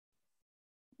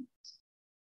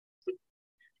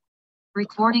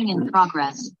Recording in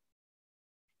progress.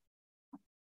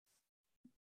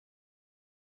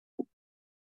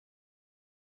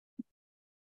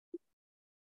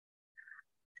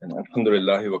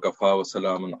 Alhamdulillah wa kafa wa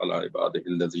salamun ala ibadihi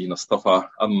alladhina istafa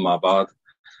amma ba'd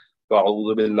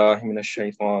fa'udhu billahi minash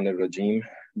shaitanir rajim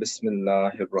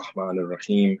bismillahir rahmanir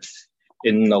rahim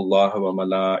inna allaha wa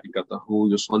malaikatahu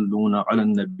yusalluna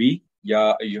 'alan nabi ya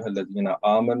ayyuhalladhina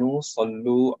amanu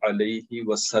sallu 'alayhi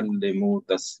wa sallimu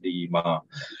taslima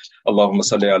Allahumma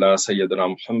salli ala sayyidina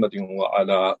Muhammadin wa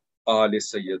ala ali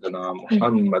sayyidina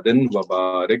Muhammadin wa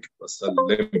barik wa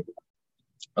sallim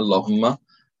Allahumma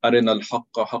أرنا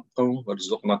الحق حقا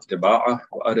وارزقنا اتباعه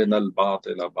وأرنا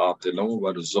الباطل باطلا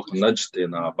وارزقنا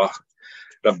اجتنابه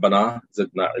ربنا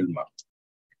زدنا علما.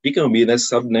 ٹھیک ہے، امید ہے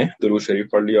سب نے درود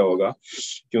شریف پڑھ لیا ہوگا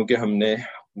کیونکہ ہم نے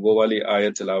وہ والی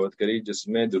آیت تلاوت کری جس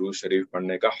میں درود شریف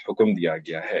پڑھنے کا حکم دیا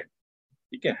گیا ہے.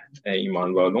 ٹھیک ہے، اے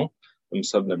ایمان والوں تم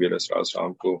سب نبی علیہ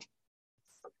السلام کو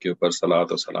کے اوپر صلاۃ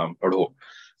و سلام پڑھو.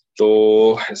 تو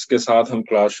اس کے ساتھ ہم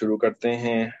کلاس شروع کرتے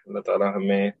ہیں. اللہ تعالیٰ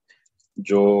ہمیں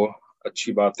جو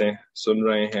اچھی باتیں سن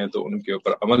رہے ہیں تو ان کے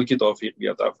اوپر عمل کی توفیق بھی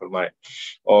عطا فرمائے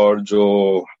اور جو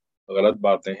غلط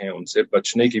باتیں ہیں ان سے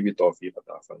بچنے کی بھی توفیق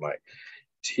عطا فرمائے.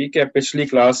 ٹھیک ہے، پچھلی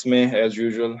کلاس میں ایز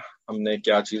یوزول ہم نے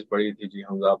کیا چیز پڑھی تھی؟ جی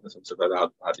حمزہ آپ نے سب سے پہلے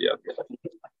ہاتھ یاد کیا.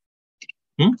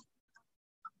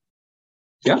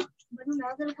 کیا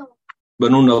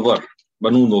بنو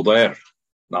نظیر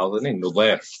ناظر نہیں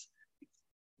نظیر،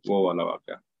 وہ والا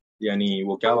واقعہ، یعنی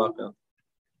وہ کیا واقعہ؟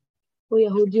 وہ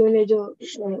یہودیوں نے جو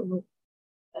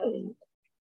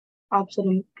آپ صلی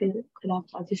اللہ کے خلاف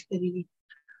سازش کری تھی،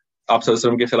 آپ صلی اللہ علیہ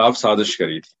وسلم کے خلاف سازش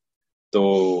کری تھی،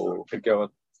 تو پھر کیا ہوا؟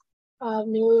 آپ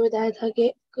نے وہ بتایا تھا کہ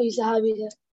کوئی صحابی تھے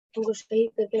ان کو شہید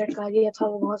کر کے لٹکا دیا تھا،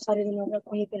 وہ بہت سارے دنوں تک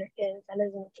وہیں پہ لٹکے رہے.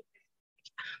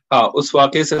 ہاں، اس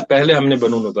واقعے سے پہلے ہم نے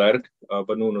بنو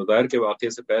نظیر کے واقعے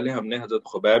سے پہلے ہم نے حضرت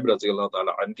خبیب رضی اللہ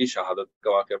تعالی عنہ کی شہادت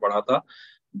کا واقعہ پڑھا تھا،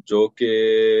 جو کہ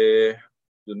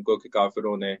جن کو کہ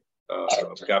کافروں نے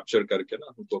کیپچر کر کے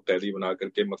نا ان کو قیدی بنا کر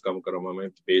کے مکہ مکرمہ میں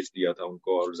بیچ دیا تھا ان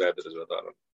کو اور زید رضی اللہ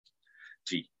عنہ.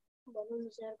 جی بنو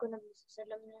نظیر کو نبی صلی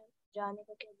اللہ علیہ وسلم نے جانے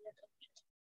کو کہہ دیا تھا.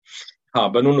 ہاں،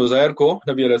 بنو نظیر کو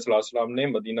نبی علیہ السلام نے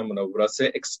مدینہ منورہ سے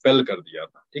ایکسپیل کر دیا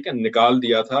تھا. ٹھیک ہے، نکال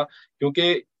دیا تھا،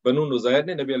 کیونکہ بنو نظیر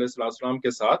نے نبی علیہ السلام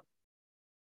کے ساتھ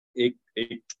ایک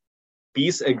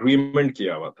پیس ایگریمنٹ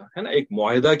کیا ہوا تھا، ہے نا، ایک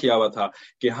معاہدہ کیا ہوا تھا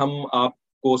کہ ہم آپ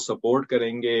کو سپورٹ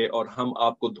کریں گے اور ہم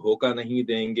آپ کو دھوکہ نہیں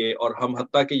دیں گے، اور ہم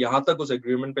حتیٰ کہ یہاں تک اس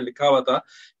ایگریمنٹ پہ لکھا ہوا تھا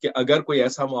کہ اگر کوئی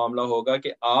ایسا معاملہ ہوگا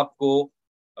کہ آپ کو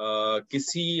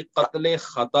کسی قتل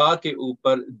خطا کے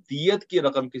اوپر دیت کی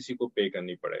رقم کسی کو پے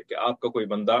کرنی پڑے، کہ آپ کا کوئی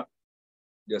بندہ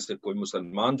جیسے کوئی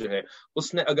مسلمان جو ہے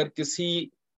اس نے اگر کسی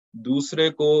دوسرے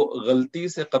کو غلطی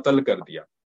سے قتل کر دیا،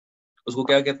 اس کو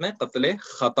کیا کہتے ہیں؟ قتل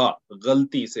خطا،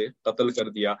 غلطی سے قتل کر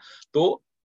دیا. تو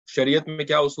شریعت میں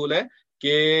کیا اصول ہے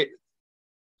کہ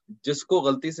جس کو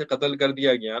غلطی سے قتل کر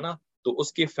دیا گیا نا تو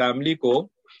اس کی فیملی کو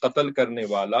قتل کرنے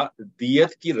والا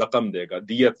دیت کی رقم دے گا.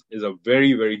 That is a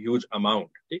very very huge amount.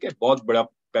 ٹھیک ہے، بہت بڑا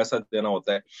پیسہ دینا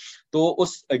ہوتا ہے. تو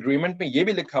اس ایگریمنٹ میں یہ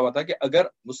بھی لکھا ہوا تھا کہ اگر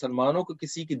مسلمانوں کو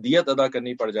کسی کی دیت ادا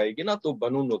کرنی پڑ جائے گی نا تو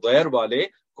بنو نظیر والے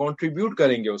کنٹریبیوٹ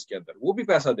کریں گے اس کے اندر، وہ بھی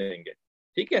پیسہ دیں گے.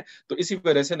 ٹھیک ہے، تو اسی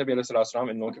وجہ سے نبی علیہ السلام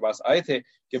ان لوگوں کے پاس آئے تھے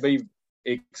کہ بھئی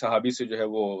ایک صحابی سے جو ہے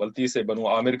وہ غلطی سے بنو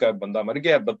عامر کا بندہ مر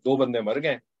گیا، 2 بندے مر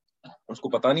گئے، اس کو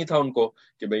پتا نہیں تھا ان کو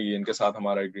کہ بھئی ان کے ساتھ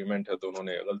ہمارا ایگریمنٹ ہے، تو انہوں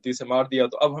نے غلطی سے مار دیا،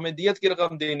 تو اب ہمیں دیت کی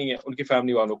رقم دینی ہے ان کی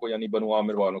فیملی والوں کو، یعنی بنو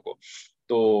عامر والوں کو.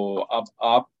 تو اب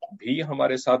آپ بھی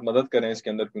ہمارے ساتھ مدد کریں اس کے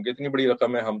اندر، کیونکہ اتنی بڑی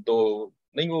رقم ہے، ہم تو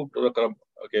نہیں وہ رقم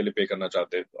اکیلے پے کرنا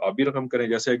چاہتے، تو آپ بھی رقم کریں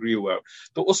جیسے ایگری ہوا ہے.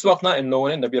 تو اس وقت نا ان لوگوں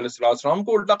نے نبی علیہ السلام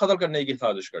کو الٹا قتل کرنے کی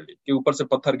سازش کر لی کہ اوپر سے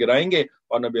پتھر گرائیں گے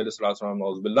اور نبی علیہ السلام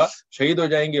نعوذ باللہ شہید ہو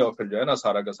جائیں گے، اور پھر جو ہے نا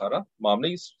سارا کا سارا معاملہ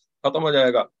ہی ختم ہو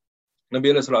جائے گا.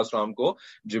 نبی علیہ السلام کو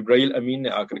جبرائیل امین نے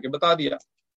آ کر کے بتا دیا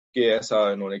کہ ایسا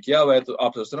انہوں نے کیا ہوا ہے. تو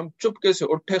آپ صلی اللہ علیہ وسلم چپکے سے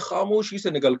اٹھے، خاموشی سے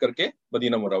نکل کر کے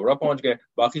مدینہ منورہ پہنچ گئے،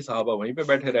 باقی صحابہ وہیں پہ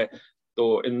بیٹھے رہے.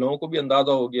 تو ان لوگوں کو بھی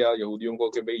اندازہ ہو گیا یہودیوں کو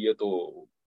کہ بھئی یہ تو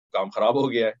کام خراب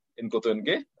ہو گیا ہے، ان کو تو ان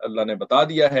کے اللہ نے بتا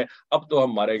دیا ہے، اب تو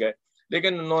ہم مارے گئے.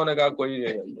 لیکن انہوں نے کہا کوئی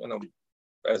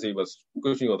ایسے ہی بس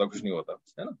کچھ نہیں ہوتا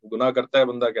ہے نا، گناہ کرتا ہے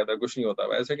بندہ کہتا ہے کچھ نہیں ہوتا،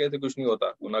 ایسے کہتے کچھ نہیں ہوتا،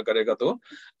 گناہ کرے گا تو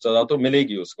سزا تو ملے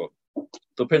گی اس کو.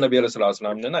 تو پھر نبی علیہ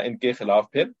السلام نے نا ان کے خلاف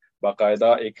پھر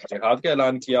باقاعدہ ایک جہاد کا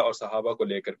اعلان کیا اور صحابہ کو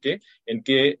لے کر کے ان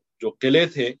کے جو قلعے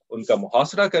تھے ان کا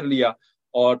محاصرہ کر لیا،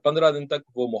 اور 15 دن تک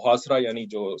وہ محاصرہ یعنی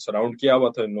جو سراؤنڈ کیا ہوا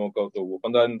تھا ان لوگوں کو تو وہ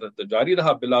 15 دن تک جاری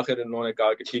رہا. بالآخر انہوں نے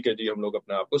کہا کہ ٹھیک ہے جی ہم لوگ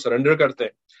اپنے آپ کو سرنڈر کرتے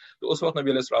ہیں. تو اس وقت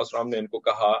نبی علیہ السلام نے ان کو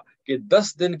کہا کہ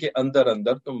 10 دن کے اندر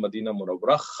اندر تم مدینہ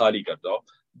منورہ خالی کر جاؤ،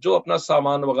 جو اپنا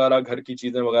سامان وغیرہ گھر کی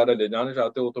چیزیں وغیرہ لے جانا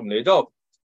چاہتے ہو تم لے جاؤ،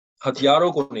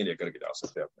 ہتھیاروں کو نہیں لے کر کے جا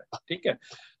سکتے اپنے. ٹھیک ہے,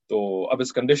 تو اب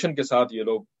اس کنڈیشن کے ساتھ یہ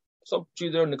لوگ سب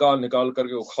چیزیں نکال کر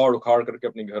کے اکھاڑ کر کے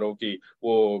اپنی گھروں کی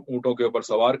وہ اونٹوں کے اوپر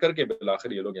سوار کر کے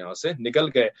بالآخر یہ لوگ یہاں سے نکل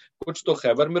گئے. کچھ تو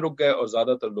خیبر میں رک گئے اور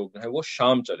زیادہ تر لوگ جو ہیں وہ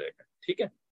شام چلے گئے. ٹھیک ہے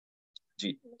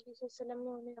جی.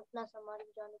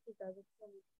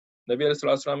 نبی علیہ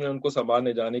السلام نے ان کو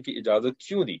سنبھالنے جانے کی اجازت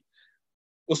کیوں دی؟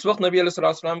 اس وقت نبی علیہ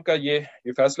السلام کا یہ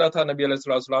فیصلہ تھا. نبی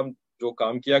علیہ السلام جو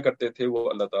کام کیا کرتے تھے وہ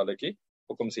اللہ تعالیٰ کی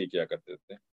حکم سے ہی کیا کرتے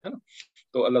تھے, ہے نا.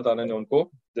 تو اللہ تعالیٰ نے ان کو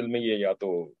دل میں یہ یا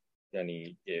تو یعنی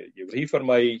یہ وحی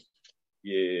فرمائی,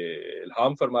 یہ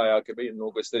الہام فرمایا کہ بھئی ان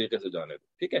لوگوں کو اس طریقے سے جانے دو.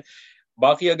 ٹھیک ہے.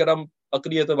 باقی اگر ہم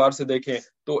عقلی اعتبار سے دیکھیں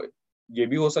تو یہ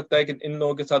بھی ہو سکتا ہے کہ ان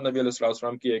لوگوں کے ساتھ نبی علیہ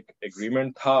السلام کی ایک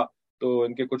ایگریمنٹ تھا, تو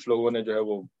ان کے کچھ لوگوں نے جو ہے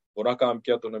وہ برا کام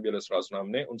کیا, تو نبی علیہ السلام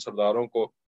نے ان سرداروں کو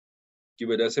کی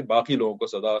وجہ سے باقی لوگوں کو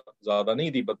سزا زیادہ نہیں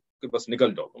دی, بس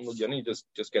نکل جاؤ تم لوگ, یعنی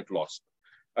just get lost.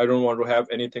 I don't want to have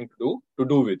anything to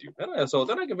do with you. ہے نا, ایسا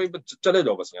ہوتا ہے نا کہ بھئی چلے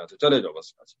جاؤ بس یہاں سے, چلے جاؤ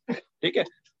بس یہاں سے. ٹھیک ہے.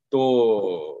 تو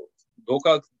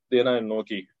دھوکہ دینا ان لوگوں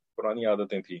کی پرانی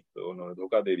عادتیں تھیں, تو انہوں نے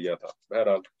دھوکہ دے دیا تھا.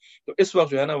 بہرحال تو اس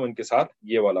وقت جو ہے نا وہ ان کے ساتھ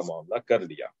یہ والا معاملہ کر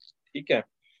لیا. ٹھیک ہے.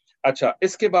 اچھا,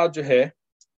 اس کے بعد جو ہے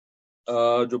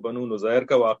جو بنو نذیر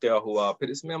کا واقعہ ہوا, پھر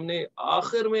اس میں ہم نے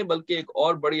آخر میں بلکہ ایک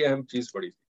اور بڑی اہم چیز پڑھی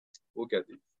تھی. وہ کیا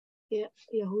تھی؟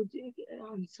 یہودی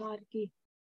انصار کی,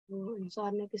 وہ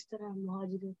انصار نے کس طرح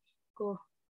مہاجروں کو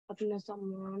اپنا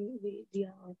سامان بھی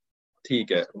دیا.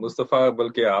 ٹھیک ہے مصطفیٰ,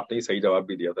 بلکہ آپ نے صحیح جواب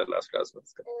بھی دیا تھا لاسٹ کلاس میں.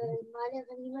 مال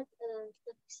غنیمت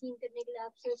تقسیم کرنے کے لیے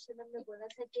آپ صلی اللہ علیہ وسلم نے بولا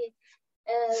تھا کہ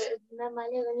میں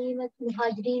مال غنیمت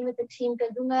مہاجرین میں تقسیم کر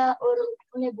دوں گا اور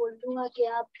انہیں بول دوں گا کہ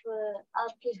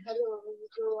آپ کے گھر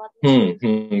جو آپ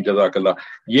جزاک اللہ.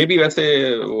 یہ بھی ویسے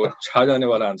وہ چھا جانے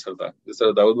والا آنسر تھا, جس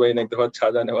طرح داؤد بھائی نے ایک دفعہ چھا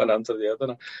جانے والا آنسر دیا تھا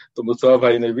نا, تو مصطفیٰ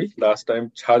بھائی نے بھی لاسٹ ٹائم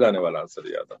چھا جانے والا آنسر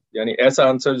دیا تھا. یعنی ایسا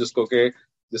آنسر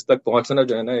جس تک پہنچنا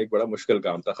جو ہے نا ایک بڑا مشکل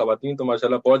کام تھا. خواتین تو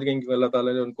ماشاءاللہ پہنچ گئیں کیونکہ اللہ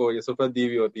تعالیٰ نے ان کو یہ صفت دی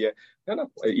ہوئی ہوتی ہے نا,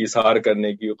 ایثار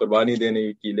کرنے کی, قربانی دینے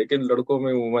کی. لیکن لڑکوں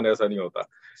میں عموماً ایسا نہیں ہوتا.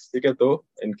 ٹھیک ہے. تو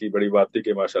ان کی بڑی بات تھی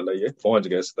کہ ماشاءاللہ یہ پہنچ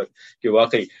گئے اس تک کہ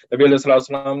واقعی نبی علیہ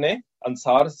السلام نے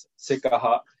انصار سے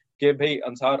کہا کہ بھئی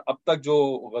انصار اب تک جو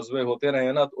غزوے ہوتے رہے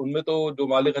ہیں نا, ان میں تو جو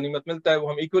مال غنیمت ملتا ہے وہ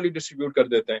ہم ایکولی ڈسٹریبیوٹ کر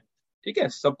دیتے ہیں. ٹھیک ہے,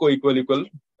 سب کو ایکول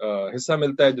حصہ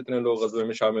ملتا ہے جتنے لوگ غزوے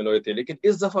میں شامل ہوئے تھے. لیکن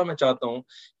اس دفعہ میں چاہتا ہوں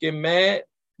کہ میں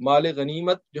مال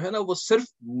غنیمت جو ہے نا وہ صرف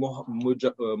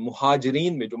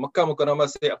مہاجرین میں, جو مکہ مکرمہ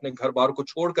سے اپنے گھر بار کو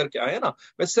چھوڑ کر کے آئے نا,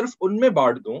 میں صرف ان میں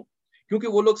بانٹ دوں, کیونکہ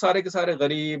وہ لوگ سارے کے سارے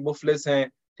غریب مفلس ہیں.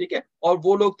 ٹھیک ہے. اور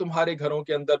وہ لوگ تمہارے گھروں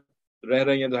کے اندر رہ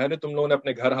رہی ہیں, ظاہر ہے تم لوگوں نے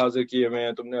اپنے گھر حاضر کیے ہوئے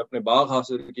ہیں, تم نے اپنے باغ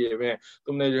حاصل کیے ہوئے ہیں,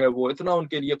 تم نے جو ہے وہ اتنا ان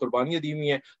کے لیے قربانیاں دی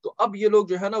ہوئی ہیں. تو اب یہ لوگ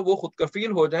جو ہے نا وہ خود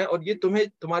کفیل ہو جائیں اور یہ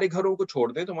تمہارے گھروں کو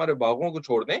چھوڑ دیں, تمہارے باغوں کو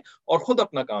چھوڑ دیں اور خود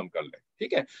اپنا کام کر لیں.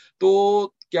 ٹھیک ہے. تو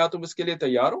کیا تم اس کے لیے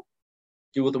تیار ہو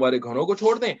کہ وہ تمہارے گھروں کو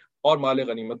چھوڑ دیں اور مال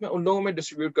غنیمت میں ان لوگوں میں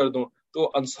ڈسٹریبیوٹ کر دوں؟ تو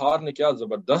انصار نے کیا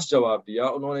زبردست جواب دیا.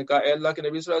 انہوں نے کہا اے اللہ کے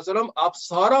نبی صلی اللہ علیہ وسلم, آپ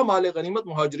سارا مال غنیمت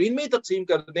مہاجرین میں ہی تقسیم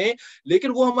کر دیں,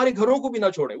 لیکن وہ ہمارے گھروں کو بھی نہ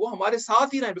چھوڑیں, وہ ہمارے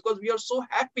ساتھ ہی رہیں, because we are so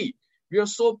happy, we are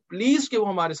so please کہ وہ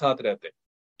ہمارے ساتھ رہتے.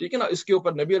 ٹھیک ہے نا. اس کے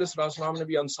اوپر نبی علیہ السلام نے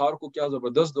بھی انصار کو کیا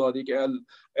زبردست دعا دی کہ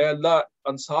اے اللہ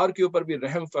انصار کے اوپر بھی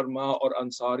رحم فرما اور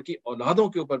انصار کی اولادوں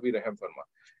کے اوپر بھی رحم فرما.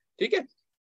 ٹھیک ہے.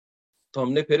 تو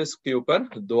ہم نے پھر اس کے اوپر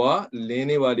دعا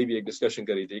لینے والی بھی ایک ڈسکشن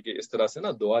کری تھی کہ اس طرح سے نا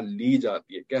دعا لی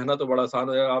جاتی ہے. کہنا تو بڑا آسان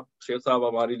ہے, آپ شیخ صاحب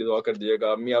ہمارے لیے دعا کر دیجیے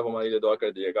گا, امی آپ ہمارے لیے دعا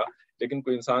کر دیجیے گا, لیکن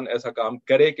کوئی انسان ایسا کام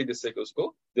کرے کہ جس سے کہ اس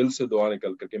کو دل سے دعا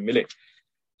نکل کر کے ملے.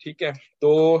 ٹھیک ہے.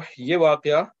 تو یہ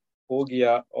واقعہ ہو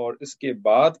گیا اور اس کے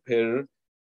بعد پھر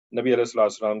نبی علیہ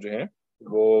السلام جو ہیں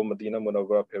وہ مدینہ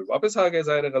منورہ پھر واپس آ گئے,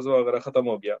 ظاہر غزوہ وغیرہ ختم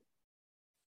ہو گیا.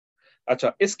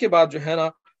 اچھا, اس کے بعد جو ہے نا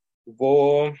وہ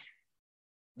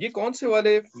یہ کون سے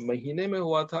والے مہینے میں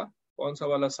ہوا تھا, کون سا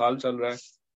والا سال چل رہا ہے؟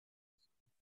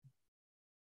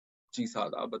 جی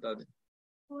سال آپ بتا دیں.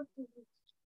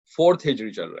 4th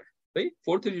ہجری چل رہا ہے بھائی,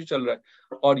 4th ہجری چل رہا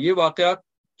ہے. اور یہ واقعہ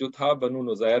جو تھا بنو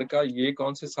نذیر کا, یہ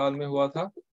کون سے سال میں ہوا تھا,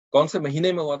 کون سے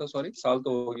مہینے میں ہوا تھا؟ سوری, سال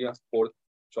تو ہو گیا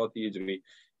 4th ہجری.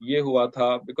 یہ ہوا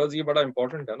تھا بیکاز یہ بڑا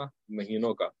امپورٹنٹ ہے نا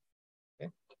مہینوں کا.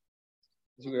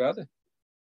 کسی کو یاد ہے؟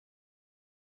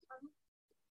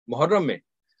 محرم میں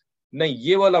نہیں,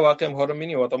 یہ والا واقعہ محرم میں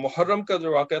نہیں ہوا تھا. محرم کا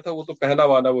جو واقعہ تھا وہ تو پہلا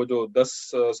والا, وہ جو 10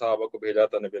 صحابہ کو بھیجا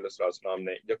تھا نبی علیہ السلام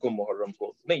نے یکم محرم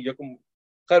کو, نہیں یکم,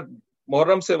 خیر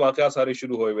محرم سے واقعہ سارے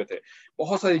شروع ہوئے ہوئے تھے,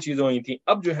 بہت ساری چیزیں ہوئی تھیں.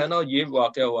 اب جو ہے نا یہ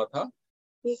واقعہ ہوا تھا,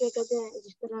 یہ کیا کہتے ہیں,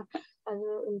 جس طرح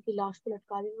ان کی لاش کو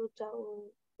لٹکا دی,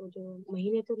 وہ جو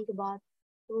مہینے تھے ان کے بعد,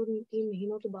 تو 3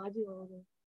 مہینوں کے بعد ہی ہوا.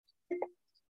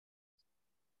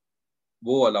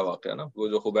 وہ والا واقعہ نا، وہ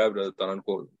جو خبیب رضی اللہ عنہ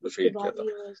کو شہید کیا تھا.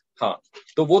 ہاں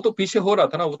تو وہ تو پیچھے ہو رہا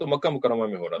تھا نا، وہ تو مکہ مکرمہ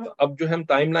میں ہو رہا تھا. اب جو ہم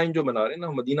ٹائم لائن جو بنا رہے ہیں نا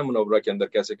مدینہ منورہ کے اندر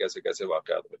کیسے کیسے کیسے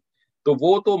واقعات ہوئے، تو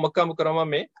وہ تو مکہ مکرمہ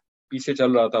میں پیچھے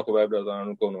چل رہا تھا. خبیب رضی اللہ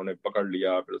عنہ کو انہوں نے پکڑ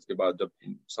لیا، پھر اس کے بعد جب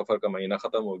سفر کا مہینہ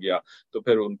ختم ہو گیا تو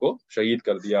پھر ان کو شہید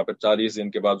کر دیا. پھر 40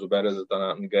 دن کے بعد زبیر رضی اللہ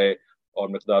عنہ گئے اور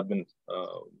مقداد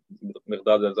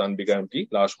رضی اللہ عنہ بھی گئے ان کی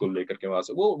لاش کو لے کر کے وہاں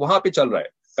سے. وہ وہاں پہ چل رہا ہے،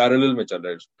 پیرالل میں چل رہا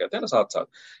ہے، کہتے ہیں نا ساتھ ساتھ.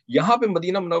 یہاں پہ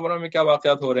مدینہ منورہ میں کیا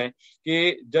واقعات ہو رہے ہیں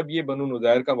کہ جب یہ بنو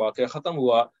نضیر کا واقعہ ختم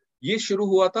ہوا، یہ شروع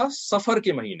ہوا تھا سفر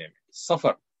کے مہینے میں،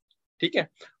 سفر، ٹھیک ہے.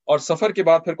 اور سفر کے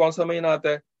بعد پھر کون سا مہینہ آتا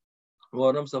ہے؟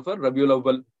 محرم، سفر، ربیع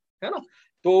الاول، ہے نا.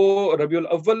 تو ربیع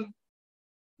الاول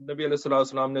نبی علیہ الصلوۃ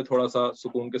والسلام نے تھوڑا سا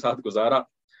سکون کے ساتھ گزارا.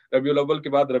 ربیع الاول کے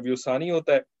بعد ربیع الثانی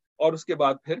ہوتا ہے اور اس کے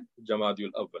بعد پھر جمادی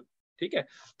الاول، ٹھیک ہے.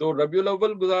 تو ربیع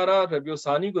الاول گزارا، ربیع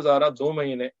الثانی گزارا، 2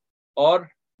 مہینے. اور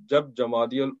جب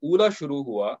جمادی الاولی شروع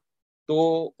ہوا تو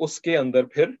اس کے اندر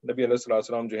پھر نبی علیہ الصلوۃ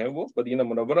والسلام جو ہیں وہ مدینہ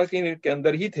منورہ کے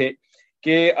اندر ہی تھے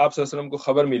کہ آپ صلی اللہ علیہ وسلم کو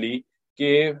خبر ملی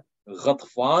کہ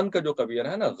غطفان کا جو قبیلہ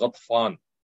ہے نا، غطفان،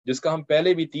 جس کا ہم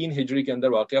پہلے بھی 3 ہجری کے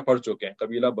اندر واقعہ پڑھ چکے ہیں،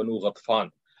 قبیلہ بنو غطفان.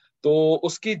 تو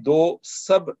اس کی 2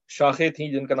 سب شاخیں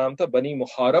تھیں جن کا نام تھا بنی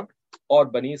محارب اور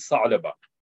بنی ثعلبہ،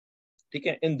 ٹھیک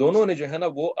ہے. ان دونوں نے جو ہے نا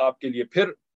وہ آپ کے لیے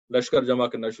پھر لشکر جمع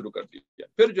کرنا شروع کر دیا،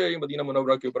 پھر جو ہے مدینہ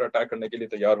منورہ کے اوپر اٹیک کرنے کے لیے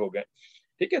تیار ہو گئے،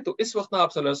 ٹھیک ہے. تو اس وقت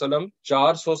آپ صلی اللہ علیہ وسلم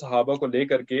 400 صحابہ کو لے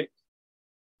کر کے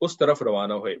اس طرف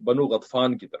روانہ ہوئے، بنو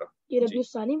غطفان کی طرف. یہ ربیع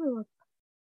الثانی میں ہوا؟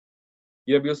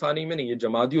 یہ ربیع الثانی میں نہیں، یہ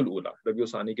جمادی الاولی، ربیع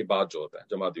الثانی کے بعد جو ہوتا ہے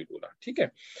جمادی الاولی، ٹھیک ہے.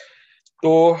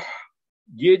 تو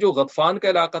یہ جو غطفان کا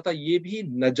علاقہ تھا یہ بھی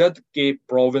نجد کے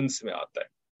پروونس میں آتا ہے،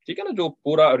 ٹھیک ہے نا، جو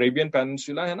پورا عربین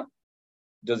پیننسولا ہے نا،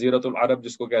 جزیرت العرب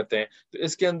جس کو کہتے ہیں. تو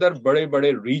اس کے اندر بڑے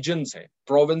بڑے ریجنز ہیں،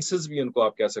 پروونسز بھی ان کو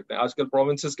آپ کہہ سکتے ہیں، آج کل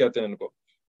پروونسز کہتے ہیں ان کو،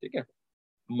 ٹھیک ہے.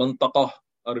 منطقہ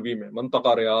عربی میں،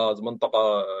 منطقہ ریاض، منطقہ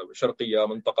شرقیہ،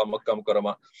 منطقہ مکہ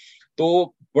مکرمہ. تو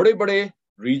بڑے بڑے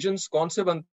ریجنز کون سے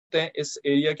بنتے ہیں اس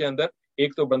ایریا کے اندر؟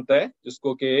 ایک تو بنتا ہے جس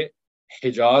کو کہ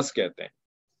حجاز کہتے ہیں،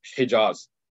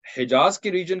 حجاز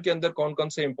کے ریجن کے اندر کون کون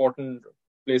سے امپورٹنٹ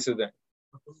پلیسز ہیں؟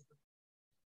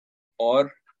 اور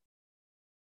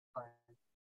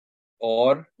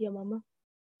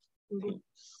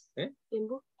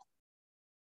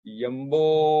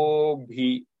یمبو بھی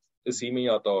اسی میں ہی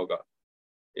آتا ہوگا.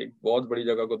 ایک بہت بڑی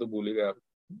جگہ کو تو بھول ہی گیا،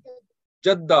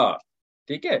 جدہ،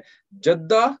 ٹھیک ہے.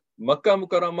 جدہ، مکہ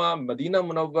مکرمہ، مدینہ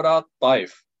منورہ،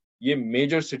 طائف، یہ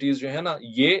میجر سٹیز جو ہے نا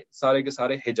یہ سارے کے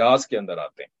سارے حجاز کے اندر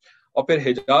آتے ہیں. اور پھر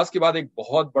حجاز کے بعد ایک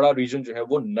بہت بڑا ریجن جو ہے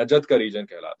وہ نجد کا ریجن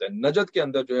کہلاتا ہے. نجد کے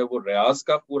اندر جو ہے وہ ریاض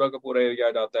کا پورا ایریا آ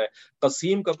جاتا ہے،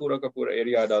 قصیم کا پورا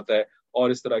ایریا آ جاتا ہے، اور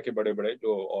اس طرح کے بڑے بڑے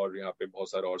جو اور یہاں پہ بہت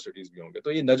سارے اور سٹیز بھی ہوں گے.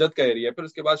 تو یہ نجد کا ایریا. پھر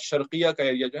اس کے بعد شرقیہ کا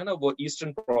ایریا جو ہے نا وہ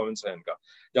ایسٹرن پروونس ہے ان کا،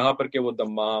 جہاں پر کہ وہ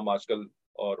دمام آج کل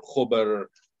اور خبر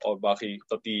اور باقی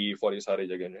قطیف اور یہ سارے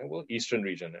جگہ جو ہے وہ ایسٹرن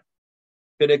ریجن ہے.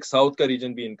 پھر ایک ساؤتھ کا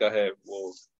ریجن بھی ان کا ہے،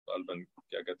 وہ غالباً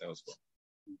کیا کہتے ہیں اس کو،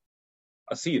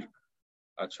 اسیر.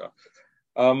 اچھا،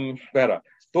 بہرحال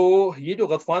تو یہ جو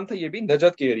غطفان تھا یہ بھی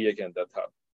نجد کے ایریا کے اندر تھا.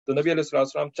 تو نبی علیہ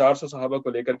السلام 400 صحابہ کو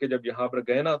لے کر کے جب یہاں پر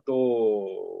گئے نا تو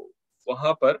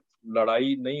وہاں پر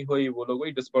لڑائی نہیں ہوئی، وہ لوگ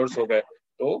وہی ڈسپرس ہو گئے،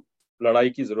 تو لڑائی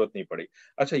کی ضرورت نہیں پڑی.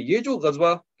 اچھا، یہ جو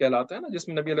غزوہ کہلاتا ہے نا جس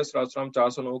میں نبی علیہ السلام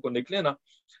 400 لوگوں کو نکلے نا،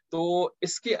 تو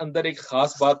اس کے اندر ایک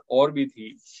خاص بات اور بھی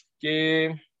تھی کہ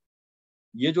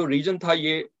یہ جو ریجن تھا،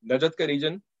 یہ نجد کا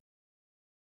ریجن،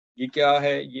 یہ کیا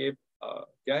ہے، یہ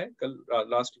کیا ہے، کل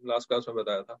لاسٹ کلاس میں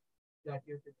بتایا تھا،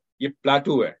 یہ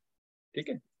پلاٹو ہے، ٹھیک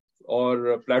ہے.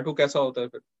 اور پلاٹو کیسا ہوتا ہے؟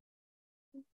 پھر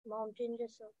ماؤنٹین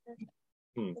جیسا ہوتا ہے،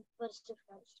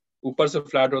 اوپر سے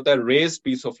فلیٹ ہوتا ہے، ریز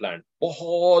پیس آف لینڈ،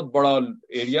 بہت بڑا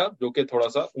ایریا جو کہ تھوڑا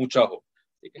سا اونچا ہو،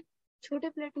 ٹھیک ہے. چھوٹے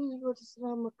پلیٹو جس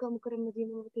طرح مکہ مکرمہ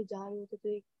مدینہ میں جا رہے ہوتے تو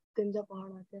ایک گنجا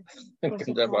پہاڑ آتا ہے،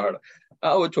 گنجا پہاڑ،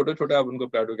 وہ چھوٹے چھوٹے آپ ان کو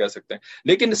پلیٹو کہہ سکتے ہیں.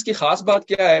 لیکن اس کی خاص بات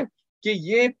کیا ہے کہ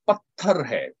یہ پتھر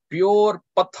ہے، پیور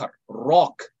پتھر،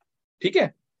 راک، ٹھیک ہے.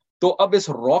 تو اب اس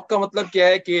راک کا مطلب کیا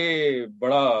ہے کہ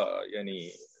بڑا، یعنی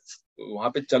وہاں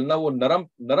پہ چلنا، وہ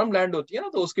نرم لینڈ ہوتی ہے نا،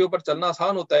 تو اس کے اوپر چلنا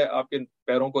آسان ہوتا ہے، آپ کے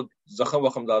پیروں کو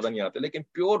زخم زیادہ نہیں آتے. لیکن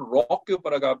پیور راک کے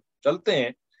اوپر اگر آپ چلتے ہیں،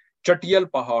 چٹیل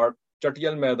پہاڑ،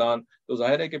 چٹیل میدان، تو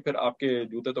ظاہر ہے کہ پھر آپ کے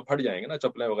جوتے تو پھٹ جائیں گے نا،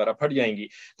 چپلیں وغیرہ پھٹ جائیں گی.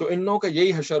 تو ان لوگوں کا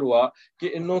یہی حشر ہوا کہ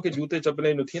ان لوگوں کے جوتے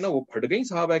چپلیں جو تھی نا وہ پھٹ گئی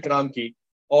صحابہ کرام کی،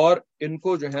 اور ان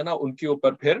کو جو ہے نا ان کے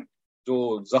اوپر پھر جو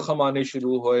زخم آنے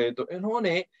شروع ہوئے. تو انہوں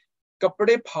نے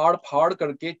کپڑے پھاڑ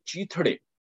کر کے چیتھڑے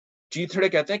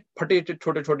کہتے ہیں، پھٹے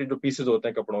چھوٹے چھوٹے جو پیسز ہوتے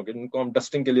ہیں کپڑوں کے، جن کو ہم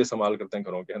ڈسٹنگ کے لیے استعمال کرتے ہیں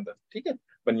گھروں کے اندر، ٹھیک ہے،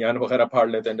 بنیان وغیرہ پھاڑ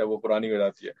لیتے ہیں جب وہ پرانی ہو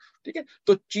جاتی ہے، ٹھیک ہے.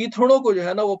 تو چیتھڑوں کو جو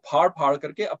ہے نا وہ پھاڑ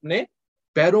کر کے اپنے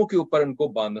پیروں کے اوپر ان کو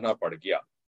باندھنا پڑ گیا.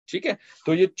 ٹھیک ہے.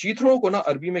 تو یہ چیتڑوں کو نا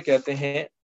عربی میں کہتے ہیں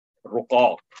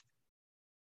رقاع.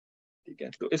 ٹھیک ہے.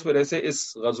 تو اس وجہ سے اس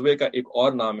غزوے کا ایک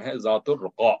اور نام ہے ذات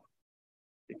الرقاع.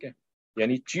 ٹھیک ہے,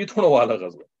 یعنی چیتڑوں والا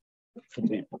غزوہ.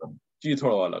 جی,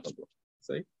 چیتڑوں والا غزوہ.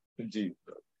 صحیح جی.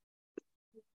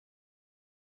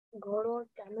 گھوڑوں اور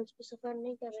کیملز پہ سفر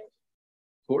نہیں کر رہے.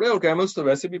 گھوڑے اور کیملز تو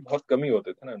ویسے بھی بہت کم ہی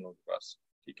ہوتے تھے نا ان کے پاس.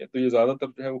 ٹھیک ہے, تو یہ زیادہ تر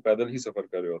جو ہے وہ پیدل ہی سفر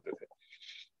کر رہے ہوتے تھے.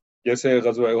 جیسے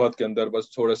غزوہ احد کے اندر بس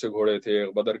تھوڑے سے گھوڑے تھے,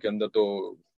 بدر کے اندر تو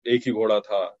ایک ہی گھوڑا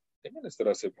تھا. ٹھیک ہے, اس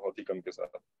طرح سے بہت ہی کم کے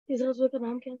ساتھ. اس غزوے کا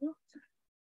نام کیا تھا؟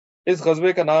 اس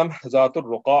غزوے کا نام ذات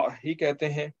الرقاع ہی کہتے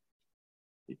ہیں.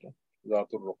 ٹھیک ہے,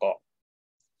 ذات الرقاع.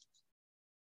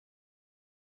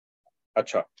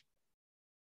 اچھا,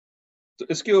 تو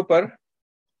اس کے اوپر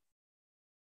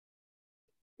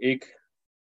ایک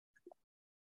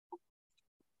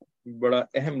بڑا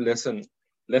اہم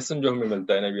لیسن جو ہمیں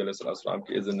ملتا ہے نبی علیہ السلام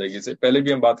کی زندگی سے. پہلے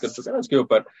بھی ہم بات کر چکے ہیں اس کے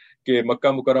اوپر کہ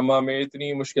مکہ مکرمہ میں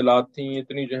اتنی مشکلات تھیں,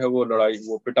 اتنی جو ہے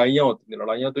وہ پٹائیاں ہوتی تھیں.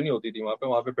 لڑائیاں تو نہیں ہوتی تھیں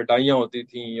وہاں پہ پٹائیاں ہوتی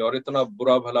تھیں, اور اتنا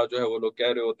برا بھلا جو ہے وہ لوگ کہہ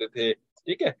رہے ہوتے تھے.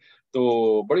 ٹھیک ہے, تو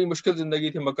بڑی مشکل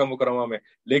زندگی تھی مکہ مکرمہ میں.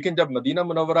 لیکن جب مدینہ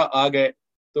منورہ آ گئے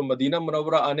تو مدینہ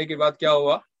منورہ آنے کے بعد کیا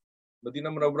ہوا, مدینہ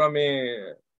منورہ میں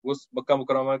وہ مکہ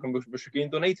مکرمہ کے مشرکین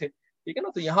تو نہیں تھے. ٹھیک ہے نا,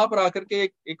 تو یہاں پر آ کر کے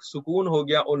ایک سکون ہو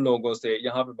گیا ان لوگوں سے.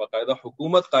 یہاں پہ باقاعدہ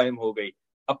حکومت قائم ہو گئی,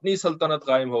 اپنی سلطنت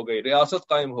قائم ہو گئی, ریاست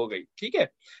قائم ہو گئی. ٹھیک ہے,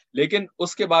 لیکن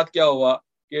اس کے بعد کیا ہوا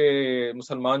کہ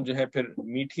مسلمان جو ہے پھر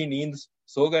میٹھی نیند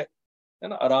سو گئے, ہے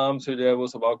نا. آرام سے جو ہے وہ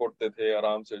صبح اٹھتے تھے,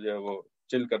 آرام سے جو ہے وہ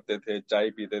چل کرتے تھے, چائے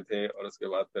پیتے تھے, اور اس کے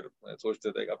بعد پھر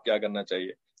سوچتے تھے کہ اب کیا کرنا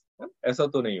چاہیے. ایسا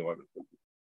تو نہیں ہوا بالکل.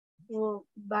 وہ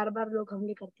بار بار لوگ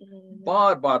حملے کرتے رہے,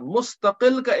 بار بار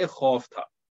مستقل کا ایک خوف تھا.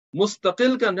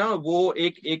 مستقل کا نا وہ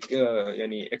ایک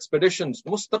یعنی ایکسپیڈیشن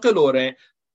مستقل ہو رہے ہیں.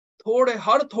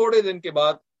 ہر تھوڑے دن کے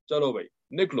بعد چلو بھائی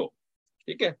نکلو.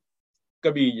 ٹھیک ہے,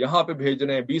 کبھی یہاں پہ بھیج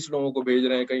رہے ہیں 20 لوگوں کو بھیج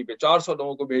رہے ہیں, کہیں پہ 400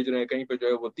 لوگوں کو بھیج رہے ہیں, کہیں پہ جو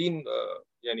ہے وہ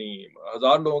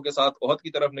 1000 لوگوں کے ساتھ احد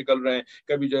کی طرف نکل رہے ہیں,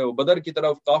 کبھی جو ہے وہ بدر کی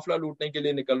طرف قافلہ لوٹنے کے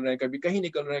لیے نکل رہے ہیں, کبھی کہیں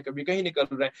نکل رہے ہیں, کبھی کہیں نکل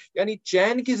رہے ہیں. یعنی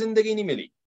چین کی زندگی نہیں ملی.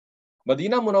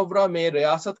 مدینہ منورہ میں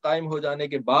ریاست قائم ہو جانے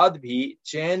کے بعد بھی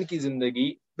چین کی زندگی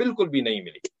بالکل بھی نہیں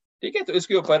ملی. ٹھیک ہے, تو اس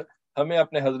کے اوپر ہمیں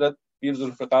اپنے حضرت پیر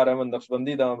ذوالفقار احمد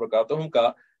نقشبندی دامت برکاتہم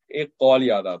کا ایک قول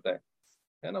یاد آتا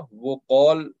ہے نا. وہ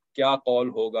قول کیا قول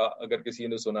ہوگا, اگر کسی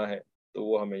نے سنا ہے تو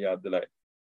وہ ہمیں یاد دلائے.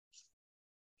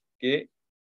 کہ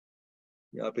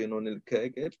یہاں پہ انہوں نے لکھا ہے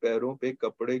کہ پیروں پہ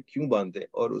کپڑے کیوں باندھتے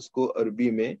اور اس کو عربی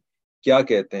میں کیا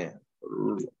کہتے ہیں.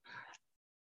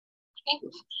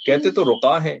 کہتے تو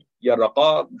رقا ہے یا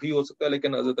رقا بھی ہو سکتا ہے,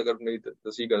 لیکن حضرت اگر نہیں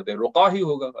تصحیح کرتے ہیں رقا ہی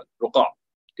ہوگا. رقا,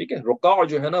 ٹھیک ہے. رقا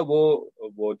جو ہے نا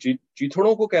وہ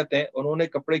چیتڑوں کو کہتے ہیں. انہوں نے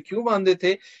کپڑے کیوں باندھے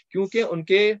تھے, کیونکہ ان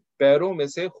کے پیروں میں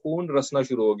سے خون رسنا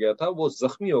شروع ہو گیا تھا, وہ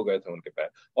زخمی ہو گئے تھے ان کے پیر,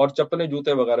 اور چپلیں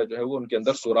جوتے وغیرہ جو ہے وہ ان کے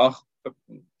اندر سوراخ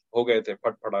ہو گئے تھے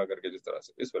پھٹ پھٹا کر کے, جس طرح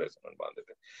سے اس وجہ سے انہوں نے باندھے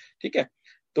تھے. ٹھیک ہے,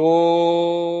 تو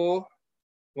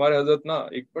ہمارے حضرت نا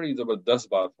ایک بڑی زبردست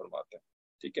بات فرماتے ہیں.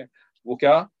 ٹھیک ہے, وہ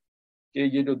کیا کہ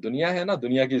یہ جو دنیا ہے نا,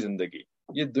 دنیا کی زندگی,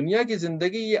 یہ دنیا کی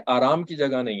زندگی یہ آرام کی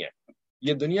جگہ نہیں ہے.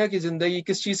 یہ دنیا کی زندگی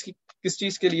کس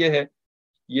چیز کے لیے ہے؟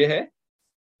 یہ ہے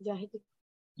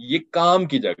یہ کام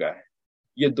کی جگہ ہے.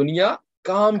 یہ دنیا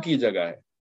کام کی جگہ ہے,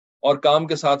 اور کام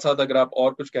کے ساتھ ساتھ اگر آپ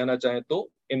اور کچھ کہنا چاہیں تو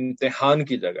امتحان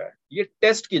کی جگہ ہے. یہ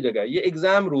ٹیسٹ کی جگہ ہے, یہ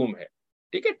ایگزام روم ہے.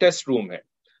 ٹھیک ہے, ٹیسٹ روم ہے.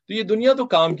 تو یہ دنیا تو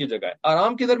کام کی جگہ ہے.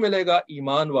 آرام کدھر ملے گا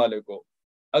ایمان والے کو؟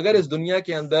 اگر اس دنیا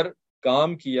کے اندر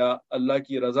کام کیا اللہ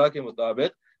کی رضا کے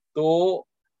مطابق, تو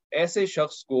ایسے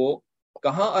شخص کو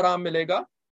کہاں آرام ملے گا؟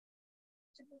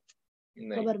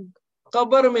 نہیں,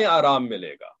 قبر میں آرام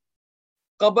ملے گا.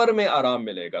 قبر میں آرام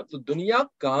ملے گا. تو دنیا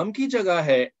کام کی جگہ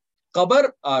ہے, قبر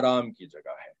آرام کی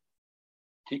جگہ ہے.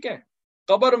 ٹھیک ہے,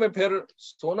 قبر میں پھر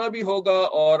سونا بھی ہوگا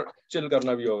اور چل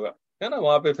کرنا بھی ہوگا, ہے نا.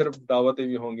 وہاں پہ پھر دعوتیں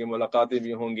بھی ہوں گی, ملاقاتیں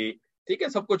بھی ہوں گی. ٹھیک ہے,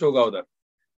 سب کچھ ہوگا ادھر.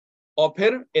 اور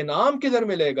پھر انعام کدھر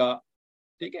ملے گا؟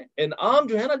 ٹھیک ہے, انعام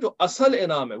جو ہے نا, جو اصل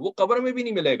انعام ہے وہ قبر میں بھی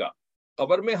نہیں ملے گا.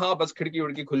 قبر میں ہاں بس کھڑکی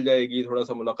وڑکی کھل جائے گی, تھوڑا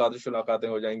سا ملاقاتیں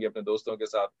ہو جائیں گی اپنے دوستوں کے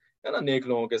ساتھ, ہے نا, نیک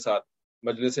لوگوں کے ساتھ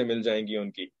مجلسیں مل جائیں گی ان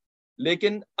کی.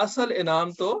 لیکن اصل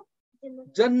انعام تو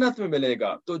جنت میں ملے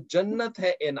گا. تو جنت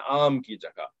ہے انعام کی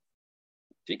جگہ.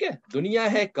 ٹھیک ہے,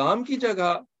 دنیا ہے کام کی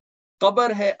جگہ,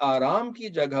 قبر ہے آرام کی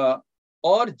جگہ,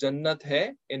 اور جنت ہے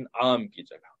انعام کی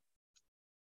جگہ.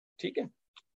 ٹھیک ہے,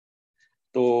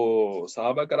 تو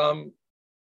صحابہ کرام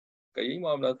کا یہی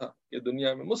معاملہ تھا کہ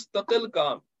دنیا میں مستقل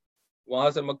کام, وہاں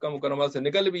سے مکہ مکرمہ سے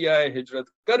نکل بھی آئے, ہجرت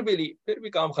کر بھی لی, پھر بھی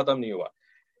کام ختم نہیں ہوا.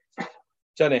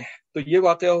 چلیں, تو یہ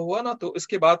واقعہ ہوا نا. تو اس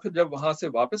کے بعد پھر جب وہاں سے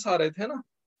واپس آ رہے تھے نا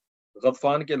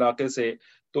غطفان کے علاقے سے,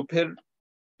 تو پھر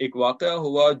ایک واقعہ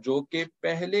ہوا جو کہ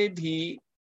پہلے بھی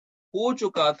ہو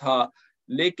چکا تھا,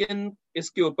 لیکن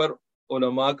اس کے اوپر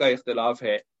علماء کا اختلاف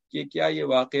ہے کہ کیا یہ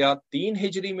واقعہ 3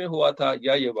 ہجری میں ہوا تھا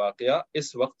یا یہ واقعہ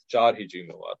اس وقت 4 ہجری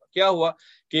میں ہوا تھا. کیا ہوا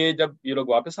کہ جب یہ لوگ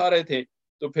واپس آ رہے تھے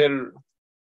تو پھر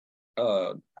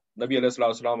نبی علیہ الصلوۃ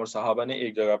والسلام اور صحابہ نے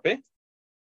ایک جگہ پہ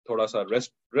تھوڑا سا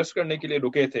ریسٹ کرنے کے لیے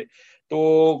رکے تھے. تو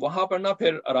وہاں پر نا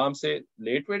پھر آرام سے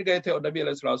لیٹ ویٹ گئے تھے اور نبی علیہ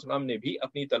الصلوۃ والسلام نے بھی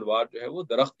اپنی تلوار جو ہے وہ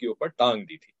درخت کے اوپر ٹانگ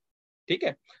دی تھی. ٹھیک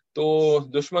ہے. تو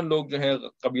دشمن لوگ جو ہے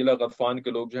قبیلہ غطفان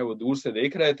کے لوگ جو ہے وہ دور سے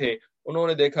دیکھ رہے تھے. انہوں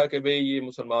نے دیکھا کہ بھئی یہ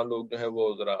مسلمان لوگ جو ہے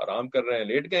وہ ذرا آرام کر رہے ہیں,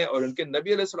 لیٹ گئے, اور ان کے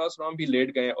نبی علیہ الصلوۃ والسلام بھی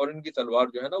لیٹ گئے اور ان کی تلوار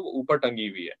جو ہے نا وہ اوپر ٹنگی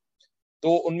ہوئی ہے.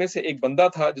 تو ان میں سے ایک بندہ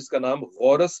تھا جس کا نام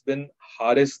غورس بن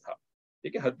حارث تھا.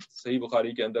 ٹھیک ہے, صحیح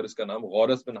بخاری کے اندر اس کا نام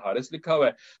غورس بن حارث لکھا ہوا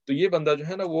ہے. تو یہ بندہ جو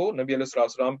ہے نا وہ نبی علیہ الصلوۃ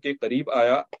والسلام کے قریب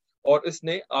آیا اور اس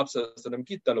نے آپ صلی اللہ علیہ وسلم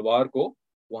کی تلوار کو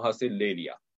وہاں سے لے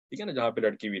لیا. ٹھیک ہے نا, جہاں پہ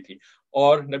لٹکی ہوئی تھی,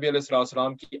 اور نبی علیہ الصلوۃ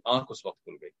والسلام کی آنکھ اس وقت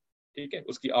کھل گئی. ٹھیک ہے,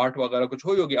 اس کی آنکھ وغیرہ کچھ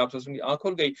ہوئی ہوگی, آپ صلی اللہ علیہ وسلم کی آنکھ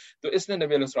کھل گئی. تو اس نے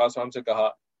نبی علیہ الصلوۃ والسلام سے کہا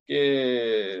کہ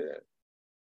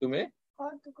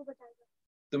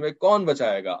تمہیں کون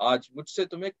بچائے گا, آج مجھ سے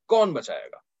تمہیں کون بچائے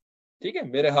گا. ٹھیک ہے,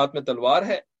 میرے ہاتھ میں تلوار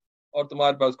ہے اور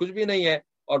تمہارے پاس کچھ بھی نہیں ہے,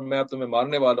 اور میں اب تمہیں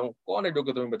مارنے والا ہوں, کون ہے جو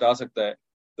کہ تمہیں بچا سکتا ہے.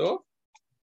 تو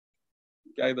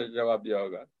کیا جواب دیا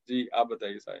ہوگا؟ جی آپ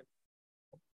بتائیے صاحب.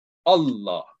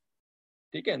 اللہ.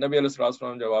 ٹھیک ہے, نبی علیہ الصلوۃ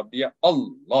والسلام نے جواب دیا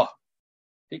اللہ.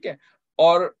 ٹھیک ہے,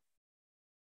 اور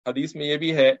حدیث میں یہ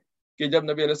بھی ہے کہ جب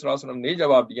نبی علیہ الصلوۃ والسلام نے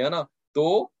جواب دیا نا تو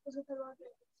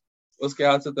اس کے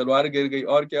ہاتھ سے تلوار گر گئی.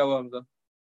 اور کیا ہوا حمزہ؟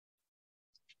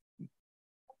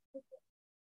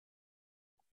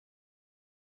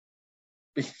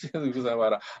 پیچھے سے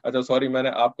ہمارا, اچھا سوری, میں نے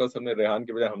آپ کا سب نے ریحان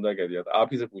کے بجائے حمزہ کہہ دیا تھا, آپ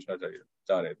ہی سے پوچھنا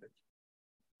چاہ رہے تھے.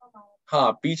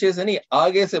 ہاں, پیچھے سے نہیں,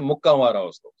 آگے سے مکہ مارا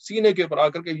اس کو, سینے کے اوپر آ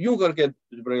کر کے یوں کر کے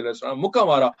جبرائیل علیہ السلام مکہ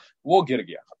مارا, وہ گر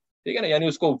گیا. ٹھیک ہے نا, یعنی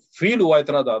اس کو فیل ہوا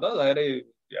اتنا زیادہ, ظاہر ہے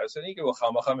ایسے نہیں کہ وہ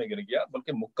خامخواہ میں گر گیا,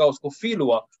 بلکہ مکہ اس کو فیل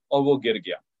ہوا اور وہ گر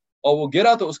گیا. اور وہ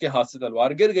گرا تو اس کے ہاتھ سے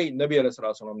تلوار گر گئی. نبی علیہ الصلوۃ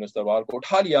والسلام نے اس تلوار کو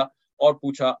اٹھا لیا اور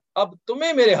پوچھا اب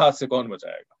تمہیں میرے ہاتھ سے کون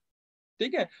بچائے گا.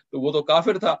 ٹھیک ہے, تو وہ تو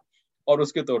کافر تھا اور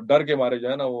اس کے تو ڈر کے مارے جو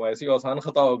ہے نا وہ ایسی آسان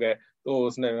خطا ہو گئے. تو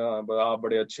اس نے آپ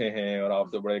بڑے اچھے ہیں اور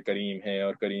آپ تو بڑے کریم ہیں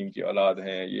اور کریم کی اولاد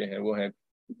ہیں, یہ ہیں وہ ہیں.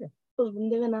 اس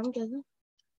بندے کا نام کیا تھا؟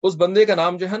 اس بندے کا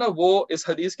نام جو ہے نا وہ اس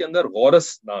حدیث کے اندر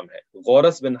غورس نام ہے,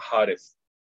 غورس بن حارث.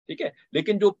 ٹھیک ہے,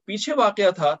 لیکن جو پیچھے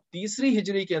واقعہ تھا 3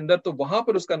 ہجری کے اندر تو وہاں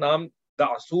پر اس کا نام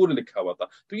دعسور لکھا ہوا تھا.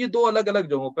 تو یہ 2 الگ الگ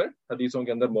جگہوں پر حدیثوں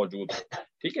کے اندر موجود ہے.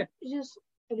 ٹھیک ہے,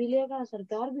 قبیلے کا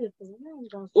سردار بھی ہوتا ہے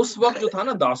نا اس وقت جو تھا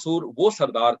نا دعسور, وہ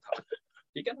سردار تھا.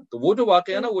 ٹھیک ہے نا, تو وہ جو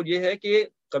واقعہ نا وہ یہ ہے کہ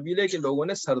قبیلے کے لوگوں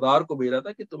نے سردار کو بھیجا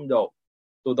تھا کہ تم جاؤ.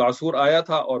 تو دعسور آیا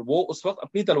تھا اور وہ اس وقت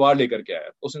اپنی تلوار لے کر کے آیا.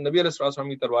 اس نے نبی علیہ الصلوۃ والسلام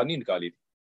کی تلوار نہیں نکالی تھی.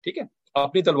 ٹھیک ہے,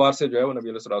 اپنی تلوار سے جو ہے وہ نبی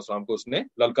علیہ الصلوۃ والسلام کو اس نے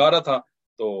للکارا تھا.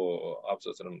 تو آپ صلی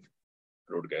اللہ علیہ وسلم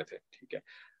لوٹ گئے تھے. ٹھیک ہے,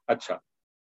 اچھا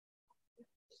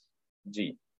جی.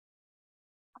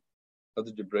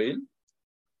 حضرت جبرائیل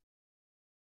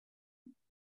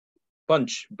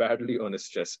punch badly on his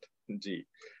chest. جی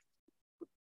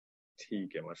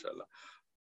ٹھیک ہے, ماشاءاللہ.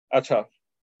 اچھا,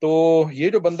 تو یہ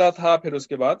جو بندہ تھا پھر اس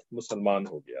کے بعد مسلمان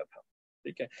ہو گیا تھا.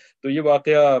 ٹھیک ہے, تو یہ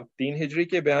واقعہ 3 ہجری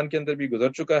کے بیان کے اندر بھی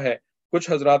گزر چکا ہے. کچھ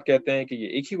حضرات کہتے ہیں کہ یہ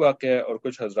ایک ہی واقعہ ہے, اور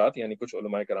کچھ حضرات یعنی کچھ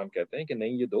علماء کرام کہتے ہیں کہ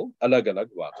نہیں, یہ 2 الگ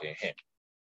الگ واقعے ہیں.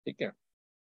 ٹھیک ہے,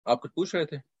 آپ کچھ پوچھ رہے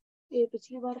تھے؟ یہ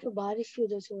پچھلی بار تو بارش کی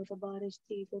وجہ سے ہوا تھا, بارش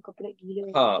تھی تو کپڑے گیلے ہو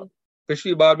ہاں, گئے تھے.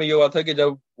 پچھلی بار میں یہ ہوا تھا کہ جب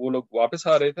وہ لوگ واپس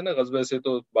آ رہے تھے نا غزوے سے,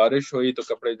 تو بارش ہوئی تو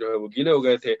کپڑے جو ہے وہ گیلے ہو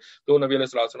گئے تھے. تو نبی علیہ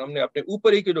الصلوۃ والسلام نے اپنے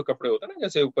اوپر ہی کے جو کپڑے ہوتے ہیں نا,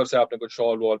 جیسے اوپر سے آپ نے کچھ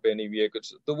شال وال پہنی ہوئی ہے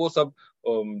کچھ, تو وہ سب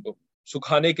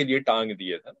سکھانے کے لیے ٹانگ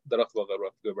دیے تھے, درخت وغیرہ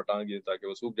کے اوپر ٹانگ دیے تاکہ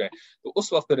وہ سوکھ جائیں. تو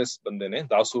اس وقت پھر اس بندے نے,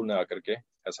 دعسور نے آ کر کے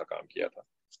ایسا کام کیا تھا.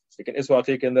 لیکن اس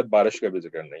واقعے کے اندر بارش کا بھی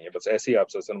ذکر نہیں ہے, بس ایسے ہی آپ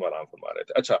صلی اللہ علیہ وسلم آرام فرما رہے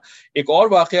تھے. اچھا, ایک اور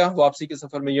واقعہ واپسی کے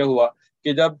سفر میں یہ ہوا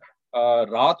کہ جب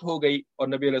رات ہو گئی اور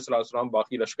نبی علیہ الصلوۃ والسلام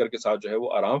باقی لشکر کے ساتھ جو ہے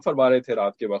وہ آرام فرما رہے تھے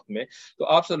رات کے وقت میں, تو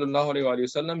آپ صلی اللہ علیہ وآلہ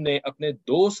وسلم نے اپنے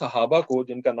 2 صحابہ کو,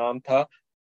 جن کا نام تھا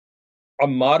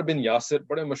عمار بن یاسر,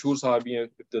 بڑے مشہور صحابی ہیں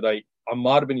ابتدائی,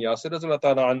 عمار بن یاسر رضی اللہ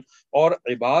تعالیٰ عنہ, اور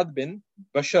عباد بن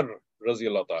بشر رضی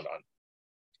اللہ تعالیٰ عنہ.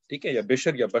 ٹھیک ہے, یا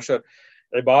بشر یا بشر,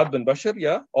 عباد بن بشر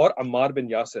یا اور عمار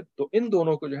بن یاسر. تو ان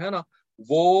دونوں کو جو ہے نا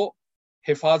وہ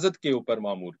حفاظت کے اوپر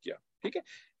مامور کیا. ٹھیک ہے,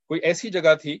 کوئی ایسی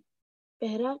جگہ تھی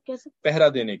پہرا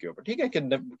دینے کے اوپر. ٹھیک ہے, کہ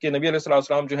نبی علیہ الصلوۃ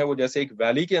والسلام جو ہے وہ جیسے ایک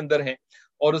ویلی کے اندر ہیں,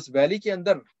 اور اس ویلی کے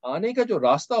اندر آنے کا جو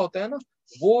راستہ ہوتا ہے نا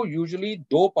وہ یوزلی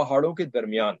 2 پہاڑوں کے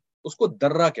درمیان, اس کو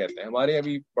درہ کہتے ہیں. ہمارے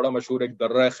ابھی بڑا مشہور ایک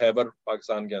درہ خیبر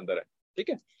پاکستان کے اندر ہے. ٹھیک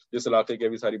ہے, جس علاقے کی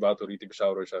ابھی ساری بات ہو رہی تھی,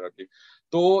 پشاور و شہر کی.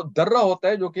 تو درہ ہوتا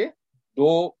ہے جو کہ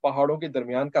 2 پہاڑوں کے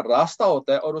درمیان کا راستہ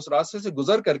ہوتا ہے, اور اس راستے سے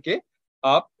گزر کر کے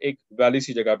آپ ایک ویلی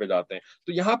سی جگہ پہ جاتے ہیں.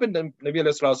 تو یہاں پہ نبی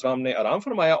علیہ السلام نے آرام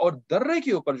فرمایا اور درے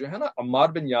کے اوپر جو ہے نا عمار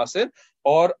بن یاسر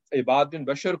اور عباد بن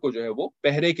بشر کو جو ہے وہ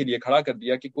پہرے کے لیے کھڑا کر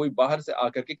دیا کہ کوئی باہر سے آ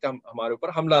کر کے ہمارے اوپر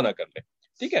حملہ نہ کر لے.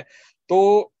 ٹھیک ہے.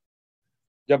 تو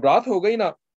جب رات ہو گئی نا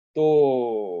تو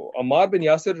عمار بن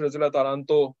یاسر رضی اللہ تعالیٰ عنہ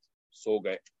تو سو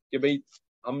گئے کہ بھئی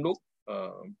ہم لوگ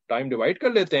ٹائم ڈیوائڈ کر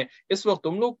لیتے ہیں, اس وقت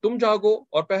تم جاگو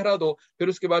اور پہرا دو, پھر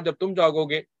اس کے بعد جب تم جاگو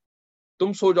گے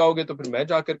تم سو جاؤ گے تو پھر میں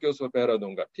جا کر کے اس پر پہرا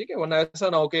دوں گا. ٹھیک ہے, ورنہ ایسا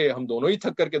نہ ہو کہ ہم دونوں ہی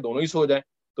تھک کر کے دونوں ہی سو جائیں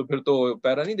تو پھر تو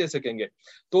پہرا نہیں دے سکیں گے.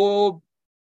 تو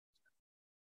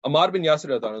عمار بن یاسر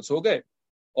رضی اللہ تعالیٰ عنہ سو گئے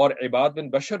اور عباد بن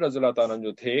بشر رضی اللہ تعالیٰ عنہ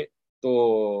جو تھے تو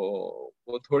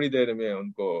وہ تھوڑی دیر میں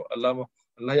ان کو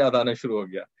اللہ یاد آنا شروع ہو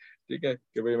گیا. ٹھیک ہے,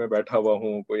 کہ بھئی میں بیٹھا ہوا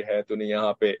ہوں, کوئی ہے تو نہیں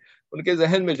یہاں پہ. ان کے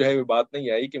ذہن میں جو ہے وہ بات نہیں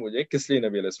آئی کہ مجھے کس لیے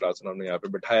نبی علیہ السلام نے یہاں پہ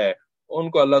بٹھایا ہے. ان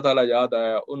کو اللہ تعالیٰ یاد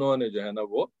آیا, انہوں نے جو ہے نا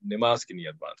وہ نماز کی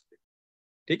نیت باندھ لی.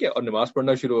 ٹھیک ہے, اور نماز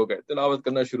پڑھنا شروع ہو گئے, تلاوت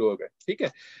کرنا شروع ہو گئے. ٹھیک ہے,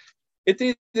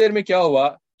 اتنی دیر میں کیا ہوا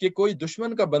کہ کوئی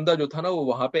دشمن کا بندہ جو تھا نا وہ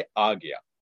وہاں پہ آ گیا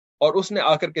اور اس نے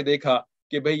آ کر کے دیکھا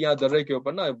کہ بھئی یہاں درے کے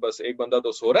اوپر نا بس ایک بندہ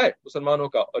تو سو رہا ہے مسلمانوں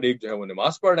کا اور ایک جو ہے وہ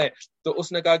نماز پڑھ رہے ہیں. تو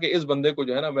اس نے کہا کہ اس بندے کو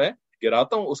جو ہے نا میں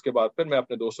گراتا ہوں, اس کے بعد پھر میں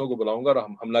اپنے دوستوں کو بلاؤں گا اور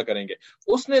ہم حملہ کریں گے.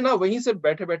 اس نے نا وہیں سے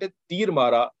بیٹھے بیٹھے تیر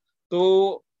مارا تو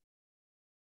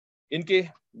ان کے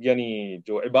یعنی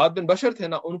جو عباد بن بشر تھے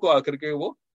نا ان کو آ کر کے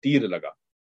وہ تیر لگا.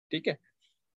 ٹھیک ہے,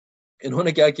 انہوں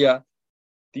نے کیا کیا,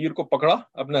 تیر کو پکڑا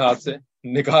اپنے ہاتھ سے,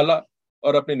 نکالا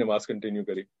اور اپنی نماز کنٹینیو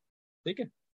کری. ٹھیک ہے,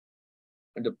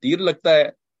 جب تیر لگتا ہے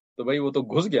تو بھائی وہ تو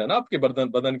گھس گیا نا آپ کے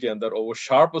بدن کے اندر اور وہ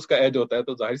شارپ اس کا ایج ہوتا ہے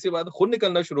تو ظاہر سی بات خود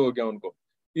نکلنا شروع ہو گیا. ان کو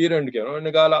تیر اینڈ کیا, انہوں نے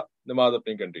نکالا, نماز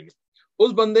اپنی کنٹینیو.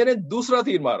 اس بندے نے دوسرا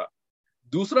تیر مارا,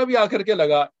 دوسرا بھی آ کر کے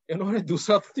لگا, انہوں نے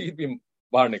دوسرا تیر بھی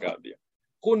باہر نکال دیا,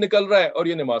 خون نکل رہا ہے اور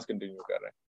یہ نماز کنٹینیو کر رہے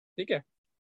ہیں. ٹھیک ہے,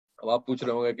 اب آپ پوچھ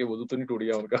رہے ہوں گے کہ وضو تو نہیں ٹوٹ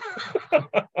گیا ان کا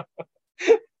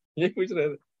یہ پوچھ رہے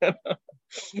تھے.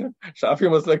 شافی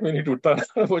مسلک میں نہیں ٹوٹتا,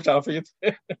 وہ شافی تھے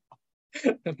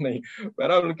نہیں,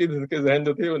 بہرحال ان کے ذہن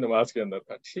جو تھے وہ نماز کے اندر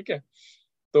تھا. ٹھیک ہے,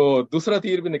 تو دوسرا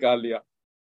تیر بھی نکال لیا.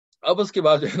 اب اس کے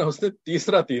بعد جو ہے نا اس نے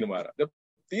تیسرا تیر مارا. جب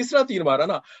تیسرا تیر مارا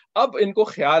نا اب ان کو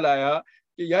خیال آیا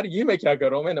کہ یار یہ میں کیا کر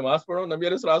رہا ہوں, میں نماز پڑھ رہا ہوں, نبی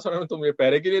علیہ الصلوۃ والسلام نے تو مجھے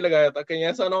پہرے کے لیے لگایا تھا, کہیں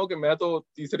ایسا نہ ہو کہ میں تو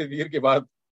تیسرے تیر کے بعد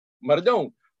مر جاؤں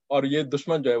اور یہ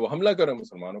دشمن جو ہے وہ حملہ کرے,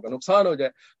 مسلمانوں کا نقصان ہو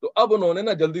جائے. تو اب انہوں نے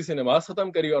نا جلدی سے نماز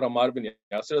ختم کری اور عمار بن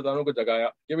یاسر رضی اللہ عنہ کو جگایا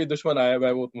کہ بھائی دشمن آیا ہوا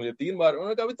ہے, وہ مجھے تیر مار. انہوں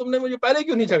نے کہا تم نے مجھے پہلے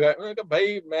کیوں نہیں جگایا؟ انہوں نے کہا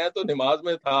بھائی میں تو نماز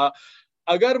میں تھا,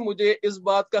 اگر مجھے اس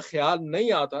بات کا خیال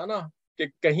نہیں آتا نا کہ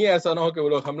کہیں ایسا نہ ہو کہ وہ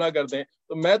لوگ حملہ کر دیں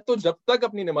تو میں تو جب تک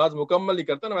اپنی نماز مکمل نہیں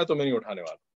کرتا نا میں تو نہیں اٹھانے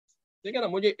والا. ٹھیک ہے نا,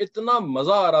 مجھے اتنا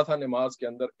مزہ آ رہا تھا نماز کے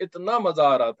اندر, اتنا مزہ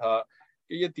آ رہا تھا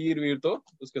کہ یہ تیر ویر تو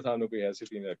اس کے سامنے کوئی ایسی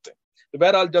نہیں رکھتے. تو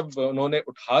بہرحال جب انہوں نے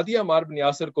اٹھا دیا عمار بن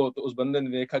یاسر کو تو اس بندے نے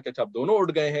دیکھا کہ اچھا دونوں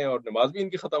اٹھ گئے ہیں اور نماز بھی ان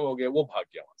کی ختم ہو گئی, وہ بھاگ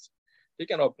گیا وہاں سے.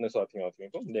 ٹھیک ہے نا, اپنے ساتھیوں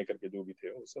کو لے کر کے جو بھی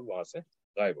تھے وہ سب وہاں سے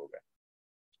غائب ہو گئے.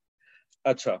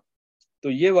 اچھا,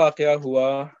 تو یہ واقعہ ہوا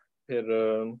پھر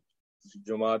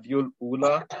جمادی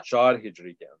الاولیٰ 4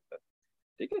 ہجری کے اندر.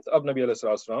 ٹھیک ہے, تو اب نبی علیہ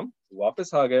السلام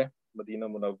واپس آ گئے مدینہ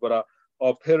منورہ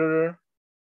اور پھر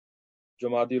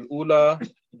جمادی الاولیٰ,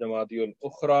 جمادی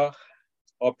الاخری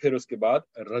اور پھر اس کے بعد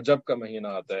رجب کا مہینہ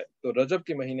آتا ہے. تو رجب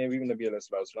کے مہینے بھی نبی علیہ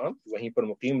السلام وہیں پر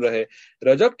مقیم رہے.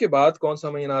 رجب کے بعد کون سا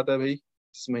مہینہ آتا ہے بھائی؟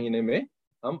 اس مہینے میں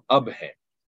ہم اب ہیں,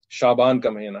 شعبان کا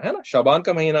مہینہ ہے نا, شعبان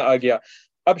کا مہینہ آ گیا.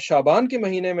 اب شعبان کے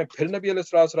مہینے میں پھر نبی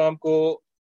علیہ السلام کو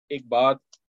ایک بات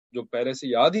جو پہلے سے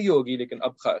یاد ہی ہوگی لیکن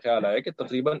اب خیال آیا کہ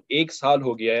تقریباً 1 سال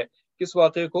ہو گیا ہے کس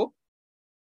واقعے کو,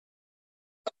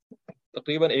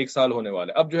 تقریباً 1 سال ہونے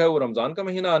والا ہے. اب جو ہے وہ رمضان کا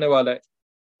مہینہ آنے والا ہے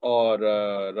اور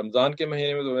رمضان کے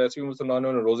مہینے میں تو ویسے بھی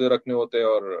مسلمانوں نے روزے رکھنے ہوتے ہیں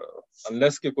اور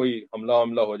انلیس کہ کوئی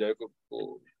حملہ ہو جائے تو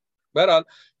بہرحال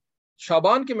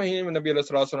شعبان کے مہینے میں نبی علیہ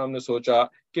السلام نے سوچا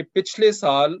کہ پچھلے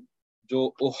سال جو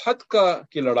احد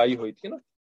کی لڑائی ہوئی تھی نا,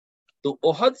 تو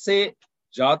احد سے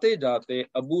جاتے جاتے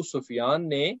ابو سفیان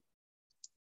نے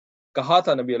کہا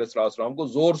تھا نبی علیہ السلام کو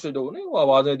زور سے, جو نہیں وہ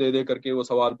آوازیں دے کر کے وہ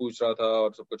سوال پوچھ رہا تھا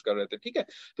اور سب کچھ کر رہے تھے. ٹھیک ہے,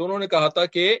 تو انہوں نے کہا تھا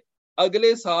کہ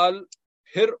اگلے سال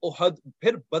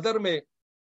پھر بدر میں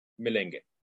ملیں گے.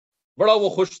 بڑا وہ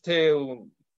خوش تھے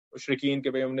مشرکین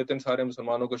کے بھئی ہم نے اتنے سارے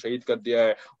مسلمانوں کو شہید کر دیا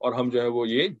ہے اور ہم جو ہے وہ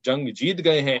یہ جنگ جیت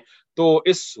گئے ہیں. تو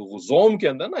اس زوم کے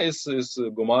اندر نا اس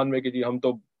گمان میں کہ جی ہم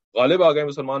تو غالب آ گئے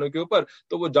مسلمانوں کے اوپر,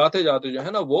 تو وہ جاتے جاتے جو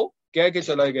ہے نا وہ کہہ کے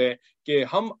چلے گئے کہ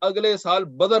ہم اگلے سال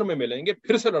بدر میں ملیں گے,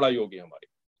 پھر سے لڑائی ہوگی ہماری.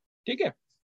 ٹھیک ہے,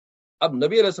 اب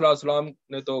نبی علیہ السلام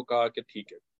نے تو کہا کہ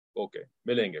ٹھیک ہے اوکے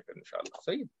ملیں گے پھر انشاءاللہ.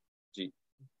 صحیح جی,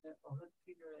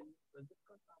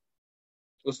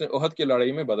 اس نے احد کی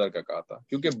لڑائی میں بدر کا کہا تھا,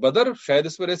 کیونکہ بدر شاید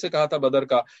اس وجہ سے کہا تھا بدر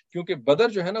کا کیونکہ بدر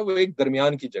جو ہے نا وہ ایک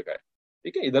درمیان کی جگہ ہے.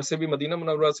 ٹھیک ہے, ادھر سے بھی مدینہ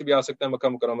منورہ سے بھی آ سکتے ہیں, مکہ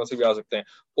مکرمہ سے بھی آ سکتے ہیں.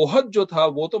 احد جو تھا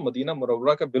وہ تو مدینہ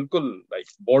منورہ کا بالکل لائک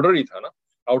بارڈر ہی تھا نا,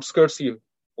 آؤٹ اسکرٹس ہی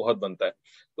احد بنتا ہے.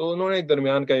 تو انہوں نے ایک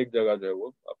درمیان کا ایک جگہ جو ہے وہ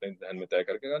اپنے ذہن میں طے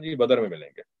کر کے کہا جی بدر میں ملیں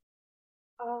گے.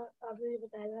 آپ نے یہ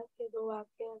بتایا کہ دو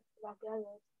واقعات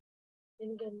ہیں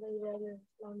جن کے اندر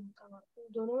اسلام کا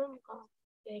دونوں میں مقام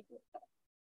ایک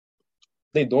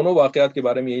نہیں, دونوں واقعات کے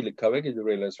بارے میں یہی لکھا ہوا ہے کہ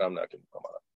جبرائیل علیہ السلام نے آ کے موقع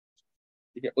مارا.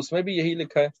 ٹھیک ہے, اس میں بھی یہی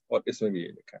لکھا ہے اور اس میں بھی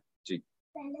یہی لکھا ہے. جی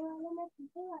پہلے والے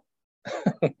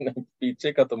میں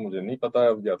پیچھے کا تو مجھے نہیں پتا,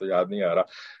 اب یا تو یاد نہیں آ رہا.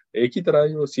 ایک ہی طرح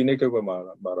ہی وہ سینے کے اوپر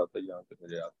مارا تھا, یہاں پہ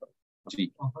مجھے یاد تھا. جی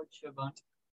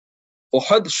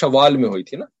احد شوال میں ہوئی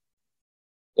تھی نا,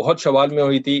 احد شوال میں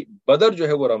ہوئی تھی. بدر جو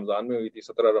ہے وہ رمضان میں ہوئی تھی,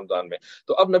 17 رمضان میں.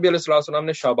 تو اب نبی علیہ السلام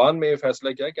نے شعبان میں یہ فیصلہ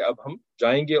کیا کہ اب ہم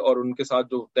جائیں گے, اور ان کے ساتھ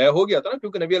جو طے ہو گیا تھا نا,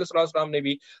 کیونکہ نبی علیہ السلام نے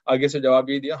بھی آگے سے جواب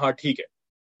یہ دیا, ہاں ٹھیک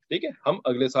ہے ہم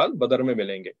اگلے سال بدر میں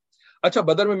ملیں گے. اچھا,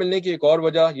 بدر میں ملنے کی ایک اور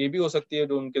وجہ یہ بھی ہو سکتی ہے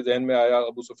جو ان کے ذہن میں آیا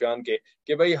ابو سفیان کے,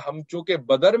 کہ بھئی ہم چونکہ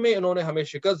بدر میں انہوں نے ہمیں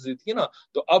شکست دی تھی نا,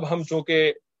 تو اب ہم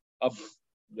چونکہ اب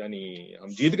یعنی ہم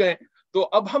جیت گئے, تو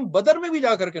اب ہم بدر میں بھی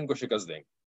جا کر کے ان کو شکست دیں گے,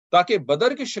 تاکہ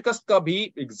بدر کی شکست کا بھی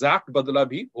ایگزیکٹ بدلہ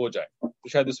بھی ہو جائے. تو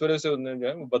شاید اس وجہ سے انہوں نے جو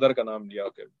ہے بدر کا نام لیا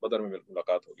کہ بدر میں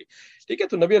ملاقات ہوگی. ٹھیک ہے,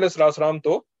 تو نبی علیہ السلام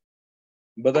تو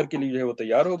بدر کے لیے جو ہے وہ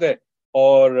تیار ہو گئے,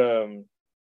 اور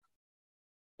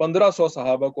 1500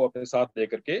 صحابہ کو اپنے ساتھ لے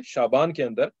کر کے شعبان کے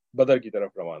اندر بدر کی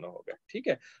طرف روانہ ہو گئے. ٹھیک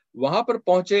ہے, وہاں پر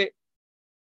پہنچے,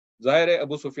 ظاہر ہے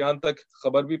ابو سفیان تک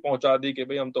خبر بھی پہنچا دی کہ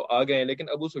بھئی ہم تو آ گئے ہیں, لیکن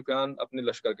ابو سفیان اپنے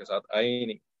لشکر کے ساتھ آئے ہی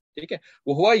نہیں. ٹھیک ہے,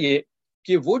 وہ ہوا یہ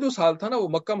کہ وہ جو سال تھا نا وہ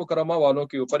مکہ مکرمہ والوں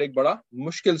کے اوپر ایک بڑا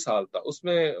مشکل سال تھا. اس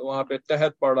میں وہاں پہ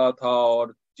قحط پڑ رہا تھا, اور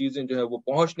چیزیں جو ہے وہ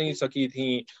پہنچ نہیں سکی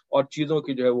تھیں, اور چیزوں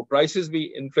کی جو ہے وہ پرائسز بھی,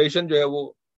 انفلیشن جو ہے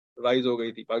وہ رائز ہو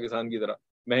گئی تھی پاکستان کی طرح,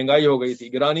 مہنگائی ہو گئی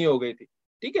تھی, گرانی ہو گئی تھی.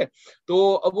 ٹھیک ہے, تو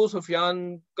ابو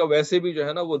سفیان کا ویسے بھی جو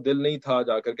ہے نا وہ دل نہیں تھا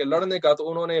جا کر کے لڑنے کا, تو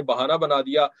انہوں نے بہانہ بنا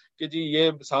دیا کہ جی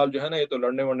یہ سال جو ہے نا یہ تو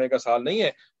لڑنے وڑنے کا سال نہیں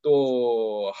ہے,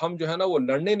 تو ہم جو ہے نا وہ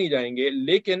لڑنے نہیں جائیں گے.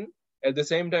 لیکن ایٹ دا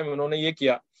سیم ٹائم انہوں نے یہ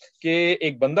کیا کہ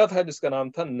ایک بندہ تھا جس کا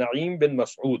نام تھا نعیم بن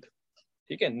مسعود.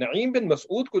 ٹھیک ہے, نعیم بن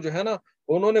مسعود کو جو ہے نا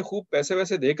انہوں نے خوب پیسے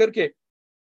ویسے دے کر کے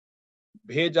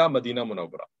بھیجا مدینہ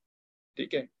منورہ.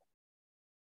 ٹھیک ہے,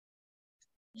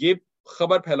 یہ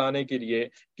خبر پھیلانے کے لیے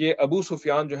کہ ابو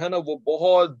سفیان جو ہے نا وہ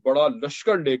بہت بڑا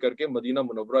لشکر لے کر کے مدینہ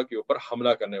منورہ کے اوپر حملہ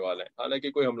کرنے والے ہیں,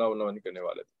 حالانکہ کوئی حملہ نہیں کرنے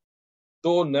والے تھے.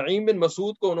 تو نعیم بن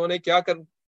مسعود کو انہوں نے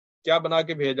کیا بنا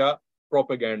کے بھیجا,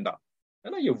 پروپیگینڈا. ہے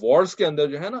نا, یہ وارز کے اندر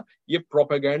جو ہے نا یہ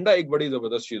پروپیگینڈا ایک بڑی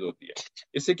زبردست چیز ہوتی ہے.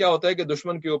 اس سے کیا ہوتا ہے کہ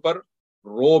دشمن کے اوپر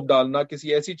روب ڈالنا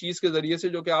کسی ایسی چیز کے ذریعے سے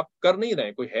جو کہ آپ کر نہیں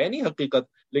رہے, کوئی ہے نہیں حقیقت,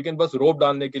 لیکن بس روب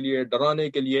ڈالنے کے لیے, ڈرانے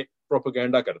کے لیے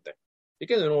پروپیگینڈا کرتے ہیں.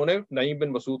 ٹھیک ہے, انہوں نے نعیم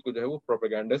بن مسعود کو جو ہے وہ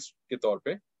پروپیگینڈسٹ کے طور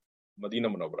پہ مدینہ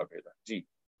منورہ بھیجا. جی,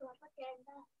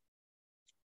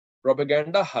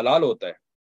 پروپیگینڈا حلال ہوتا ہے.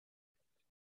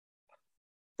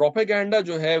 پروپیگینڈا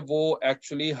جو ہے وہ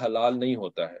ایکچولی حلال نہیں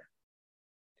ہوتا ہے.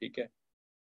 ٹھیک ہے,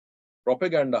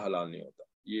 پروپیگینڈا حلال نہیں ہوتا,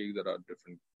 یہ ایک ذرا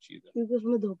ڈفرنٹ چیز ہے. کیونکہ اس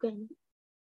میں دھوکہ ہے.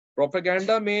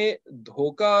 پروپیگینڈا میں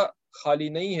دھوکہ خالی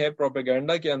نہیں ہے,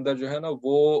 پروپیگینڈا کے اندر جو ہے نا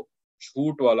وہ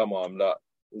جھوٹ والا معاملہ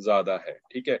زیادہ ہے.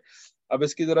 ٹھیک ہے, اب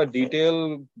اس کی ذرا ڈیٹیل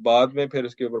بعد میں پھر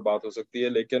اس کے اوپر بات ہو سکتی ہے,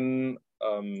 لیکن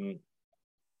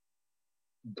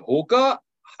دھوکہ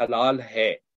حلال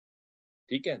ہے.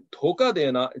 ٹھیک ہے, دھوکہ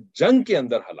دینا جنگ کے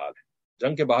اندر حلال ہے,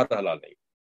 جنگ کے باہر حلال نہیں.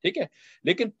 ٹھیک ہے,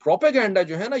 لیکن پروپیگینڈا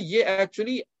جو ہے نا یہ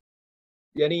ایکچولی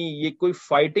یعنی یہ کوئی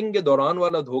فائٹنگ کے دوران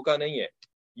والا دھوکہ نہیں ہے,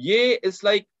 یہ اس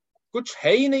لائک کچھ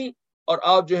ہے ہی نہیں, اور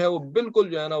آپ جو ہے وہ بالکل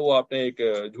جو ہے نا وہ آپ نے ایک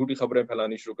جھوٹی خبریں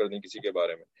پھیلانی شروع کر دیں کسی کے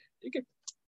بارے میں. ٹھیک ہے,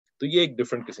 تو یہ ایک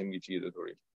ڈفرنٹ قسم کی چیز ہے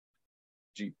تھوڑی.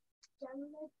 جی,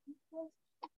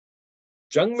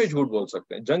 جنگ میں جھوٹ بول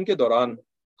سکتے ہیں, جنگ کے دوران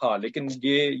ہاں, لیکن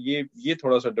یہ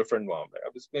تھوڑا سا ڈفرنٹ معاملہ ہے.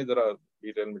 اب اس میں ذرا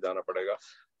ڈیٹیل میں جانا پڑے گا,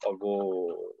 اور وہ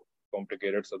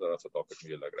کمپلیکیٹڈ سا ذرا سا ٹاپک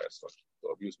مجھے لگ رہا ہے اس وقت,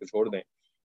 تو ابھی اس کو چھوڑ دیں.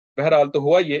 بہرحال تو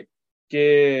ہوا یہ کہ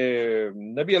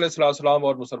نبی علیہ السلام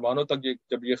اور مسلمانوں تک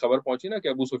جب یہ خبر پہنچی نا کہ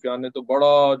ابو سفیان نے تو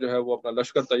بڑا جو ہے وہ اپنا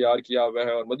لشکر تیار کیا ہوا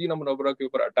ہے اور مدینہ منورہ کے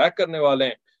اوپر اٹیک کرنے والے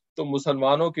ہیں, تو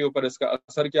مسلمانوں کے اوپر اس کا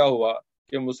اثر کیا ہوا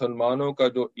کہ مسلمانوں کا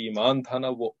جو ایمان تھا نا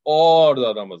وہ اور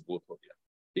زیادہ مضبوط ہو گیا.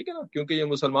 ٹھیک ہے نا, کیونکہ یہ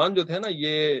مسلمان جو تھے نا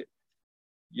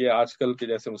یہ آج کل کے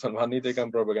جیسے مسلمان نہیں تھے کہ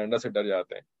ہم پروپیگنڈا سے ڈر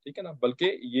جاتے ہیں. ٹھیک ہے نا,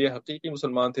 بلکہ یہ حقیقی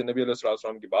مسلمان تھے, نبی علیہ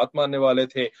السلام کی بات ماننے والے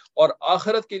تھے, اور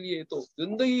آخرت کے لیے تو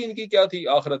زندگی ان کی کیا تھی,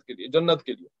 آخرت کے لیے, جنت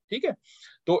کے لیے. ٹھیک ہے,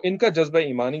 تو ان کا جذبہ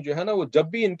ایمانی جو ہے نا وہ جب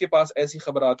بھی ان کے پاس ایسی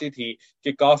خبر آتی تھی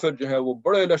کہ کافر جو ہے وہ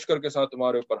بڑے لشکر کے ساتھ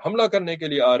تمہارے اوپر حملہ کرنے کے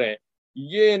لیے آ رہے ہیں,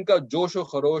 یہ ان کا جوش و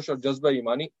خروش اور جذبہ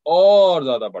ایمانی اور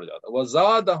زیادہ بڑھ جاتا.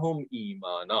 وَزَادَهُمْ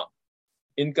ایمانا,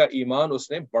 ان کا ایمان اس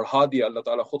نے بڑھا دیا. اللہ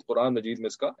تعالیٰ خود قرآن مجید میں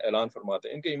اس کا اعلان فرماتے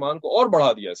ہیں, ان کے ایمان کو اور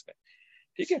بڑھا دیا اس نے.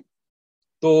 ٹھیک ہے.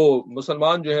 تو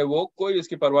مسلمان جو ہے وہ کوئی اس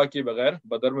کی پرواہ کیے بغیر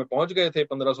بدر میں پہنچ گئے تھے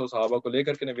 1500 صحابہ کو لے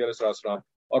کر کے نبی علیہ السلام.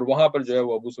 اور وہاں پر جو ہے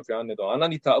وہ ابو سفیان نے تو آنا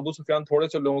نہیں تھا. ابو سفیان تھوڑے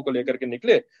سے لوگوں کو لے کر کے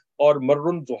نکلے اور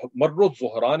مرو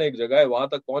زہران ایک جگہ ہے وہاں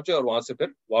تک پہنچے اور وہاں سے پھر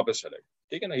واپس چلے گئے.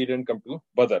 ٹھیک ہے نا. ہی ڈیڈنٹ کم ٹو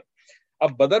بدر.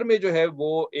 اب بدر میں جو ہے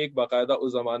وہ ایک باقاعدہ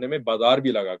اس زمانے میں بازار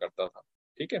بھی لگا کرتا تھا.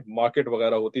 ٹھیک ہے. مارکیٹ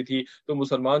وغیرہ ہوتی تھی. تو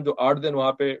مسلمان جو 8 دن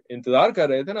وہاں پہ انتظار کر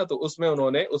رہے تھے نا تو اس میں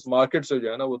انہوں نے اس مارکیٹ سے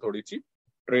جو ہے نا وہ تھوڑی سی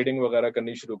ٹریڈنگ وغیرہ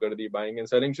کرنی شروع کر دی, بائنگ اینڈ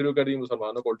سیلنگ شروع کر دی.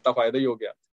 مسلمانوں کو الٹا فائدہ ہی ہو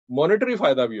گیا, مانیٹری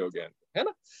فائدہ بھی ہو گیا ہے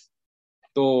نا.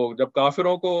 تو جب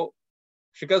کافروں کو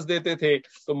شکست دیتے تھے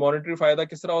تو مانیٹری فائدہ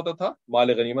کس طرح ہوتا تھا؟ مال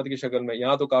غنیمت کی شکل میں.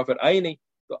 یہاں تو کافر آئی نہیں,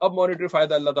 تو اب مانیٹری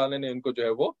فائدہ اللہ تعالیٰ نے ان کو جو ہے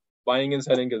وہ بائنگ اینڈ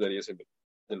سیلنگ کے ذریعے سے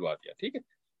دلوا دیا. ٹھیک ہے.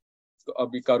 تو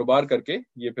اب یہ کاروبار کر کے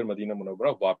یہ پھر مدینہ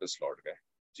منورہ واپس لوٹ گئے.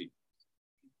 جی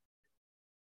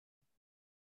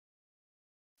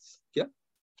کیا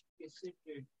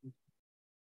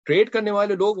ٹریڈ کرنے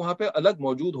والے لوگ وہاں پہ الگ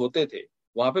موجود ہوتے تھے.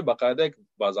 وہاں پہ باقاعدہ ایک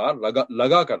بازار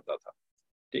لگا کرتا تھا.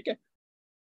 ٹھیک ہے.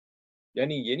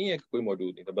 یعنی یہ نہیں ہے کہ کوئی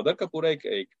موجود نہیں تھا. بدر کا پورا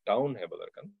ایک ٹاؤن ہے بدر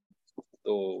کا.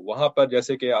 تو وہاں پر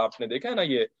جیسے کہ آپ نے دیکھا ہے نا,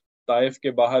 یہ طائف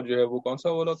کے باہر جو ہے وہ کون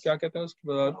سا وہ لوگ کیا کہتے ہیں اس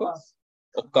بازار کو؟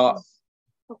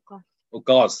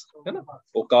 اوکاس ہے نا.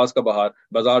 اوکاس کا باہر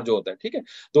بازار جو ہوتا ہے. ٹھیک ہے.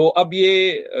 تو اب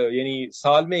یہ یعنی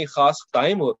سال میں ایک خاص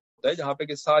ٹائم ہوتا ہے جہاں پہ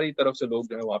کہ ساری طرف سے لوگ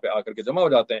جو ہے وہاں پہ آ کر کے جمع ہو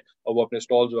جاتے ہیں اور وہ اپنے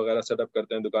سٹالز وغیرہ سیٹ اپ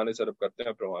کرتے ہیں, دکانیں سیٹ اپ کرتے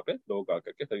ہیں, پھر وہاں پہ لوگ آ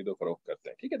کر کے خرید و فروخت کرتے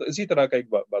ہیں. ٹھیک ہے. تو اسی طرح کا ایک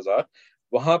بازار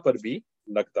وہاں پر بھی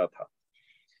لگتا تھا.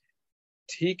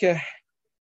 ٹھیک ہے.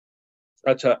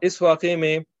 اچھا, اس واقعے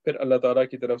میں پھر اللہ تعالیٰ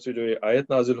کی طرف سے جو یہ آیت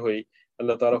نازل ہوئی,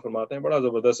 اللہ تعالیٰ فرماتے ہیں بڑا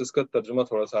زبردست, اس کا ترجمہ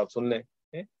تھوڑا سا آپ سن لیں.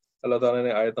 اللہ تعالیٰ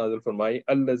نے آیت نازل فرمائی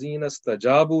الذین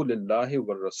استجابوا للہ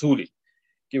والرسول,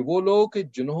 کہ وہ لوگ کہ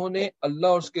جنہوں نے اللہ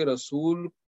اور اس کے رسول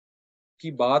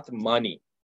کی بات مانی,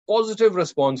 پازیٹیو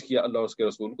ریسپانس کیا اللہ اور اس کے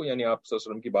رسول کو, یعنی آپ صلی اللہ علیہ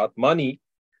وسلم کی بات مانی.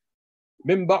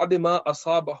 من بعد ما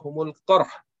اصابہم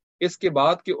القرح, اس کے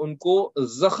بعد کہ ان کو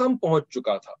زخم پہنچ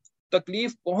چکا تھا,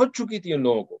 تکلیف پہنچ چکی تھی ان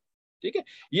لوگوں کو. ٹھیک ہے.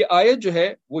 یہ آیت جو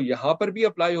ہے وہ یہاں پر بھی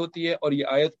اپلائی ہوتی ہے اور یہ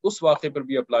آیت اس واقعے پر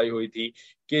بھی اپلائی ہوئی تھی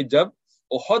کہ جب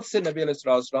احد سے نبی علیہ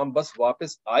السلام بس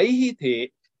واپس آئی ہی تھے,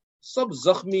 سب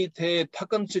زخمی تھے,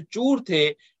 تھکن سے چور تھے,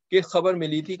 کہ خبر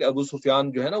ملی تھی کہ ابو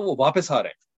سفیان جو ہے نا وہ واپس آ رہے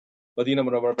ہیں مدینہ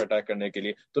منورہ پر اٹیک کرنے کے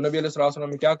لیے. تو نبی علیہ السلام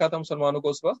نے کیا کہا تھا مسلمانوں کو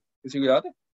اس وقت, کسی کو یاد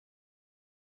ہے؟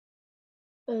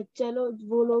 چلو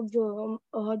وہ لوگ جو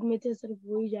احد میں تھے صرف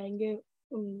وہی جائیں گے,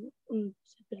 ان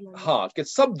سے پھر لڑیں گے. ہاں, کہ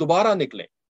سب دوبارہ نکلیں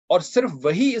اور صرف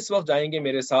وہی اس وقت جائیں گے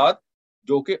میرے ساتھ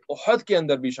جو کہ احد کے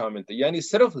اندر بھی شامل تھے. یعنی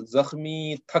صرف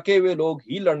زخمی تھکے ہوئے لوگ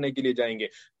ہی لڑنے کے لیے جائیں گے,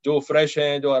 جو فریش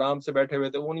ہیں, جو آرام سے بیٹھے ہوئے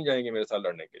تھے, وہ نہیں جائیں گے میرے ساتھ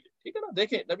لڑنے کے لیے. ٹھیک ہے نا.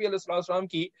 دیکھیں نبی علیہ السلام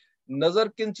کی نظر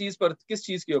کس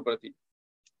چیز کے اوپر تھی؟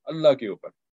 اللہ کے اوپر.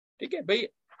 ٹھیک ہے بھائی,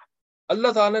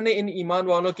 اللہ تعالیٰ نے ان ایمان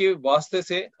والوں کے واسطے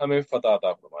سے ہمیں فتح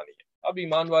عطا فرمانی ہے. اب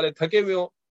ایمان والے تھکے ہوئے ہوں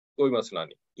کوئی مسئلہ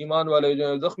نہیں, ایمان والے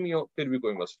جو زخمی ہو پھر بھی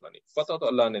کوئی مسئلہ نہیں, فتح تو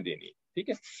اللہ نے دینی ہے. ٹھیک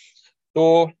ہے.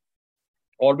 تو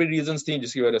اور بھی ریزنز تھیں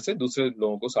جس کی وجہ سے دوسرے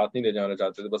لوگوں کو ساتھ نہیں لے جانا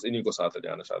چاہتے تھے, بس انہی کو ساتھ لے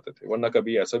جانا چاہتے تھے. ورنہ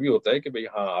کبھی ایسا بھی ہوتا ہے کہ بھئی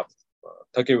ہاں آپ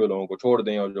تھکے ہوئے لوگوں کو چھوڑ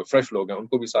دیں اور جو فریش لوگ ہیں ان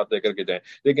کو بھی ساتھ لے کر کے جائیں,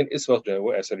 لیکن اس وقت جو ہے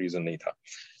وہ ایسا ریزن نہیں تھا.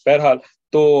 بہرحال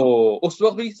تو اس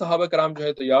وقت بھی صحابہ کرام جو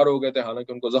ہے تیار ہو گئے تھے,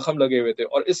 حالانکہ ان کو زخم لگے ہوئے تھے,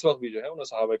 اور اس وقت بھی جو ہے انہوں نے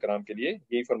صحابہ کرام کے لیے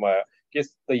یہی فرمایا کہ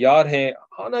تیار ہیں,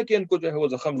 حالانکہ ان کو جو ہے وہ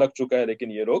زخم لگ چکا ہے,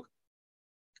 لیکن یہ لوگ.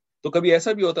 تو کبھی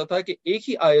ایسا بھی ہوتا تھا کہ ایک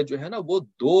ہی آیت جو ہے نا وہ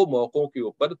 2 موقعوں کے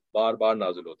اوپر بار بار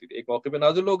نازل ہوتی تھی. ایک موقع پہ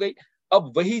نازل ہو گئی, اب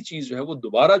وہی چیز جو ہے وہ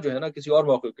دوبارہ جو ہے نا کسی اور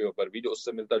موقع کے اوپر بھی جو اس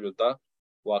سے ملتا جلتا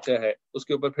واقعہ ہے اس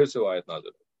کے اوپر پھر سے وہ آیت نازل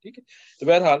ہوئی. ٹھیک ہے. تو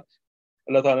بہرحال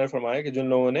اللہ تعالیٰ نے فرمایا کہ جن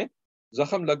لوگوں نے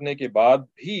زخم لگنے کے بعد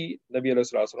بھی نبی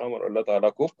علیہ السلام اور اللہ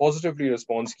تعالیٰ کو پازیٹیولی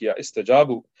ریسپانس کیا,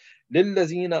 استجابوا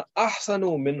للذین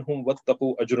احسنوا منہم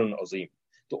واتقوا اجر عظیم,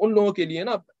 تو ان لوگوں کے لیے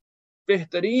نا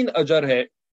بہترین اجر ہے,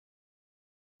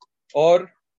 اور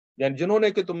یعنی جنہوں نے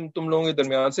کہ تم لوگوں کے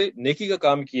درمیان سے نیکی کا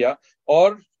کام کیا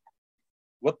اور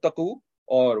واتقوا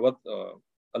اور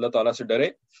اللہ تعالیٰ سے ڈرے,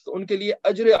 تو ان کے لیے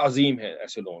اجر عظیم ہے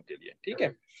ایسے لوگوں کے لیے. ٹھیک ہے.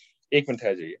 ایک منٹ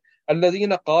ہے جائیے.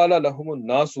 الذین قال لهم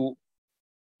الناس,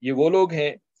 یہ وہ لوگ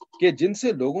ہیں کہ جن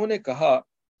سے لوگوں نے کہا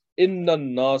ان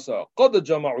الناس قد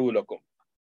جمعوا لكم,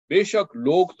 بے شک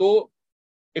لوگ تو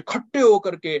اکٹھے ہو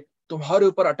کر کے تمہارے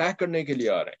اوپر اٹیک کرنے کے لیے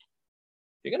آ رہے ہیں.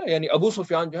 ٹھیک ہے نا. یعنی ابو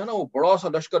سفیان جو ہے نا وہ بڑا سا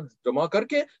لشکر جمع کر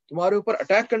کے تمہارے اوپر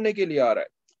اٹیک کرنے کے لیے آ رہا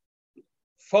ہے.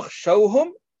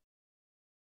 فخشوہم,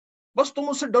 بس تم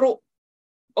اس سے ڈرو,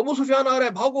 ابو سفیان آ رہا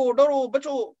ہے, بھاگو, ڈرو,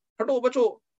 بچو, ہٹو, بچو.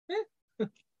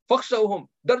 فخشوہم,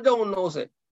 ڈر جاؤ ان لوگوں سے.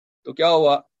 تو کیا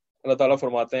ہوا؟ اللہ تعالیٰ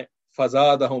فرماتے ہیں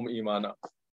فزادہم ایمانا,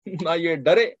 نہ یہ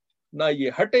ڈرے نہ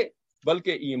یہ ہٹے,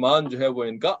 بلکہ ایمان جو ہے وہ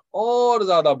ان کا اور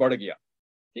زیادہ بڑھ گیا.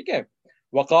 ٹھیک ہے.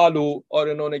 وقالو، اور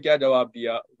انہوں نے کیا جواب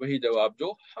دیا؟ وہی جواب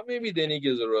جو ہمیں بھی دینے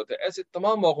کی ضرورت ہے ایسے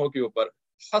تمام موقعوں کے اوپر،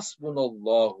 حسبنا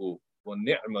اللہ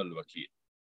ونعم الوکیل،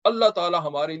 اللہ تعالی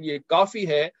ہمارے لیے کافی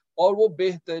ہے اور وہ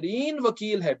بہترین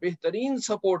وکیل ہے، بہترین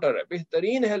سپورٹر ہے،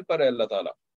 بہترین ہیلپر ہے اللہ تعالی.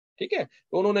 ٹھیک ہے،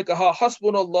 تو انہوں نے کہا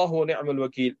حسبنا اللہ ونعم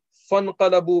الوکیل،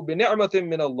 فانقلبوا بنعمت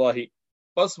من اللہ،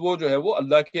 بس وہ جو ہے وہ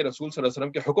اللہ کے رسول صلی اللہ علیہ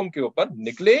وسلم کے حکم کے اوپر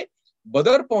نکلے،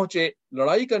 بدر پہنچے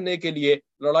لڑائی کرنے کے لیے.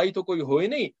 لڑائی تو کوئی ہو ہی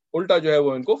نہیں، الٹا جو ہے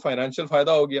وہ ان کو فائنینشیل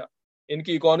فائدہ ہو گیا، ان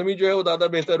کی اکانومی جو ہے وہ زیادہ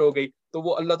بہتر ہو گئی. تو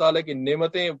وہ اللہ تعالیٰ کی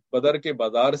نعمتیں بدر کے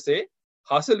بازار سے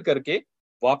حاصل کر کے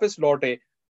واپس لوٹے.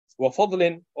 وفضل،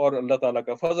 اور اللہ تعالیٰ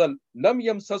کا فضل، لم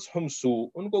یمسسہم سوء،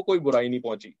 ان کو کوئی برائی نہیں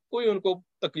پہنچی، کوئی ان کو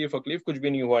تکلیف کچھ بھی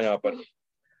نہیں ہوا یہاں پر.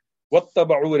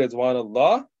 واتبعوا رضوان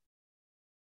اللہ،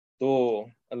 تو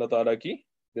اللہ تعالیٰ کی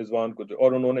رضوان کو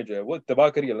اور انہوں نے جو ہے وہ اتباع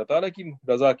کری اللہ تعالیٰ کی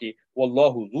رضا کی.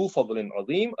 واللہ ذو فضل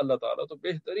عظیم، اللہ تعالیٰ تو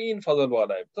بہترین فضل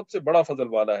والا ہے، سب سے بڑا فضل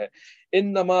والا ہے.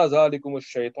 انما ذالکم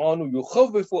الشیطان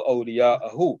یخوف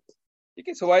اولیاءہ، ٹھیک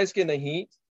ہے، سوائے اس کے نہیں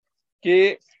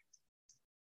کہ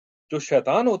جو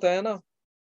شیطان ہوتا ہے نا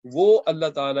وہ اللہ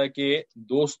تعالیٰ کے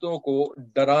دوستوں کو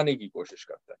ڈرانے کی کوشش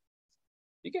کرتا ہے.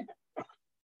 ٹھیک ہے،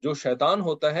 جو شیطان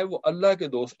ہوتا ہے وہ اللہ کے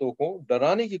دوستوں کو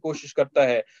ڈرانے کی کوشش کرتا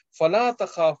ہے. فلا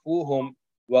تخافوہم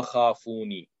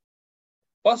وخافونی،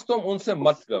 بس تم ان سے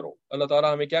مت ڈرو. اللہ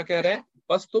تعالیٰ ہمیں کیا کہہ رہے ہیں؟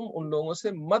 بس تم ان لوگوں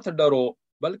سے مت ڈرو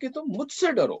بلکہ تم مجھ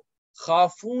سے ڈرو.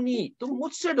 خافونی، تم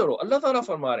مجھ سے ڈرو. اللہ تعالیٰ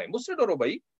فرما رہے ہیں مجھ سے ڈرو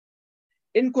بھائی.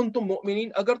 ان کنتم مؤمنین،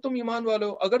 اگر تم ایمان والے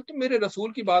ہو، اگر تم میرے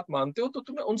رسول کی بات مانتے ہو تو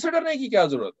تمہیں ان سے ڈرنے کی کیا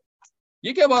ضرورت ہے؟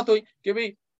 یہ کیا بات ہوئی کہ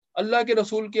بھئی اللہ کے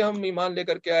رسول کے ہم ایمان لے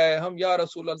کر کے آئے، ہم یا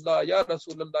رسول اللہ یا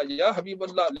رسول اللہ یا حبیب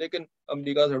اللہ، لیکن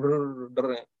امریکہ سے ڈر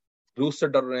رہے ہیں، روس سے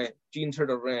ڈر رہے ہیں، چین سے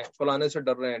ڈر رہے ہیں، فلانے سے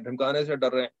ڈر رہے ہیں، ڈھمکانے سے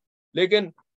ڈر رہے ہیں، لیکن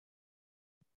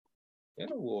ہے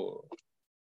نا وہ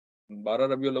 12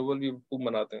 ربیع الاول بھی خوب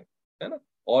مناتے ہیں، ہے نا،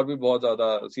 اور بھی بہت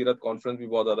زیادہ سیرت کانفرنس بھی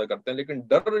بہت زیادہ کرتے ہیں، لیکن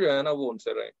ڈر جو ہے نا وہ ان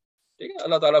سے رہے. ٹھیک ہے،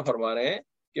 اللہ تعالیٰ فرما رہے ہیں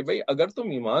کہ بھائی اگر تم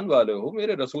ایمان والے ہو،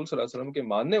 میرے رسول صلی اللہ علیہ وسلم کے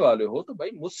ماننے والے ہو، تو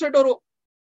بھائی مجھ سے ڈرو،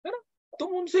 ہے نا.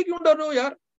 تم ان سے کیوں ڈر رہے ہو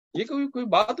یار؟ یہ کوئی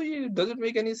بات ہو؟ یہ ڈزنٹ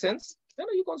میک اینی سینس، ہے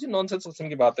نا، یہ کون سی نان سینس قسم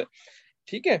کی بات ہے.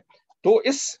 ٹھیک ہے، تو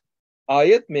اس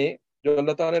آیت میں جو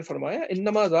اللہ تعالیٰ نے فرمایا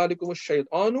انما ذالکم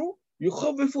الشیطان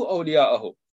یخوف اولیاءہ،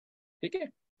 ٹھیک ہے،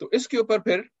 تو اس کے اوپر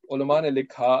پھر علماء نے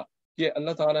لکھا کہ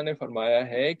اللہ تعالیٰ نے فرمایا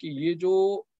ہے کہ یہ جو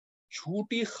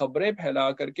جھوٹی خبریں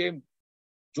پھیلا کر کے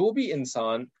جو بھی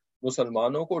انسان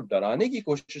مسلمانوں کو ڈرانے کی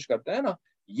کوشش کرتا ہے نا،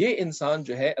 یہ انسان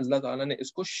جو ہے اللہ تعالیٰ نے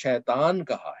اس کو شیطان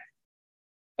کہا ہے.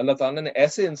 اللہ تعالیٰ نے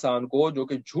ایسے انسان کو جو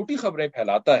کہ جھوٹی خبریں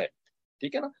پھیلاتا ہے،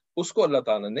 ٹھیک ہے نا، اس کو اللہ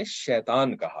تعالیٰ نے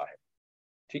شیطان کہا ہے.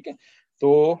 ٹھیک ہے،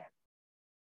 تو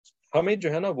ہمیں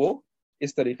جو ہے نا وہ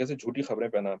اس طریقے سے جھوٹی خبریں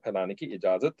پھیلانے کی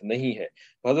اجازت نہیں ہے.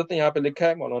 حضرت نے یہاں پہ لکھا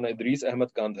ہے، مولانا ادریس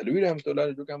احمد کاندھلوی رحمۃ اللہ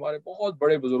علیہ، جو کہ ہمارے بہت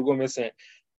بڑے بزرگوں میں سے ہیں،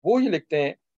 وہ یہ لکھتے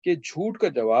ہیں کہ جھوٹ کا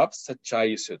جواب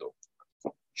سچائی سے دو،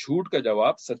 جھوٹ کا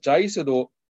جواب سچائی سے دو.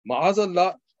 معاذ اللہ،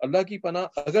 اللہ کی پناہ،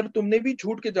 اگر تم نے بھی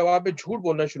جھوٹ کے جواب میں جھوٹ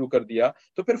بولنا شروع کر دیا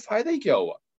تو پھر فائدہ ہی کیا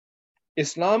ہوا؟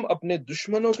 اسلام اپنے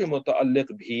دشمنوں کے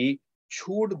متعلق بھی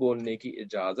جھوٹ بولنے کی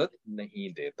اجازت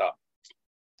نہیں دیتا.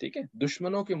 ٹھیک ہے،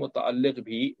 دشمنوں کے متعلق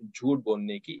بھی جھوٹ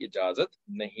بولنے کی اجازت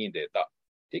نہیں دیتا.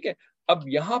 ٹھیک ہے، اب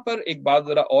یہاں پر ایک بات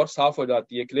ذرا اور صاف ہو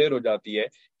جاتی ہے، کلیئر ہو جاتی ہے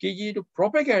کہ یہ جو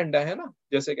پروپیگینڈا ہے نا،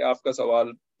 جیسے کہ آپ کا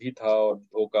سوال بھی تھا، اور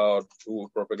دھوکہ اور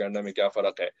جھوٹ پروپیگینڈا میں کیا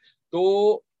فرق ہے، تو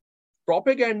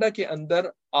پروپیگینڈا کے اندر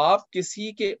آپ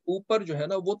کسی کے اوپر جو ہے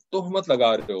نا وہ تہمت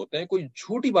لگا رہے ہوتے ہیں، کوئی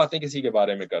جھوٹی باتیں کسی کے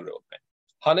بارے میں کر رہے ہوتے ہیں،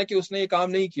 حالانکہ اس نے یہ کام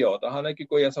نہیں کیا ہوتا، حالانکہ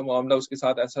کوئی ایسا معاملہ اس کے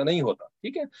ساتھ ایسا نہیں ہوتا.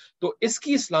 ٹھیک ہے، تو اس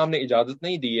کی اسلام نے اجازت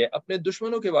نہیں دی ہے. اپنے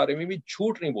دشمنوں کے بارے میں بھی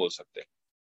جھوٹ نہیں بول سکتے،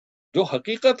 جو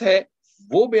حقیقت ہے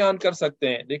وہ بیان کر سکتے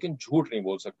ہیں لیکن جھوٹ نہیں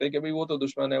بول سکتے کہ بھئی وہ تو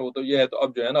دشمن ہے، وہ تو یہ ہے، تو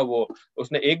اب جو ہے نا وہ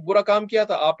اس نے ایک برا کام کیا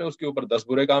تھا، آپ نے اس کے اوپر 10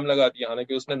 برے کام لگا دیے،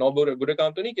 حالانکہ اس نے 9 برے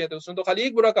کام تو نہیں کیے تھے، اس نے تو خالی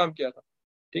ایک برا کام کیا تھا.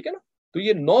 ٹھیک ہے نا، تو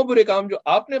یہ 9 برے کام جو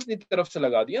آپ نے اپنی طرف سے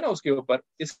لگا دیا نا اس کے اوپر،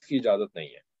 اس کی اجازت نہیں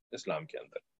ہے اسلام کے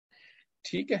اندر.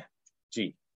 ٹھیک ہے جی.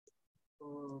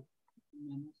 تو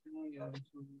میں نے سنا یا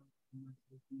رسول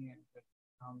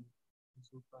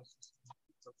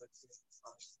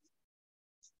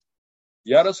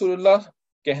یا رسول اللہ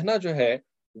کہنا جو ہے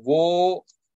وہ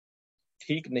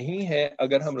ٹھیک نہیں ہے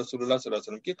اگر ہم رسول اللہ صلی اللہ علیہ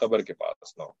وسلم کی قبر کے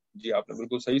پاس نہ ہو. جی آپ نے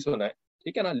بالکل صحیح سنا ہے،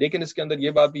 ٹھیک ہے نا، لیکن اس کے اندر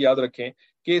یہ بات بھی یاد رکھیں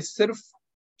کہ صرف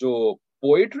جو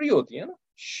پوئٹری ہوتی ہے نا،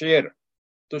 شعر،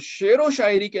 تو شعر و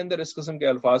شاعری کے اندر اس قسم کے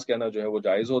الفاظ کہنا جو ہے وہ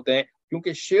جائز ہوتے ہیں،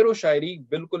 کیونکہ شعر و شاعری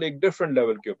بالکل ایک ڈفرنٹ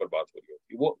لیول کے اوپر بات ہو رہی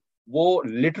ہوتی ہے، وہ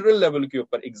لٹرل لیول کے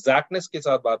اوپر ایگزیکٹنس کے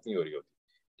ساتھ بات نہیں ہو رہی ہوتی.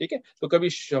 ٹھیک ہے، تو کبھی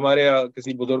ہمارے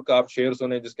کسی بزرگ کا آپ شعر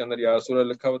سنیں جس کے اندر یا رسول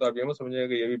اللہ لکھا ہو تو آپ یہ مت سمجھیں گے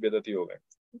کہ یہ بھی بدعتی ہو گئے،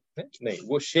 نہیں،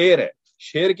 وہ شعر ہے،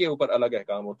 شعر کے اوپر الگ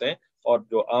احکام ہوتے ہیں اور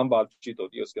جو عام بات چیت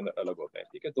ہوتی ہے اس کے اندر الگ ہوتے ہیں.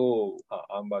 ٹھیک ہے, تو ہاں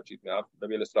عام بات چیت میں آپ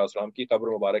نبی علیہ السلام کی قبر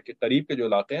مبارک کے قریب کے جو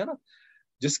علاقے ہیں نا,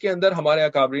 جس کے اندر ہمارے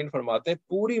اکابرین فرماتے ہیں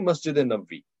پوری مسجد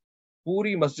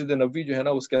نبوی جو ہے نا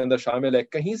اس کے اندر شامل ہے,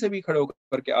 کہیں سے بھی کھڑے ہو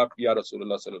کر کے آپ یا رسول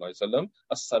اللہ صلی اللہ علیہ وسلم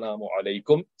السلام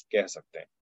علیکم کہہ سکتے ہیں.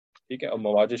 ٹھیک ہے, اور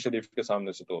مواجد شریف کے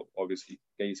سامنے سے تو obviously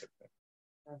کہہ ہی سکتے ہیں.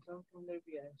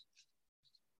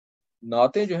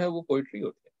 نعتیں جو ہیں وہ پوئٹری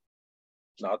ہوتی ہیں,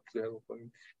 نعت جو ہے وہ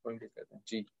پوئٹری کہتے ہیں.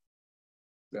 جی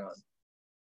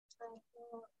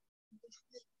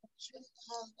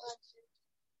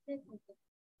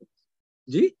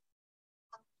جی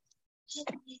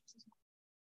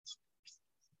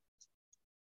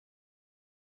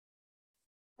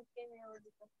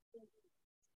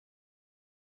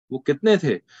وہ کتنے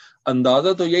تھے؟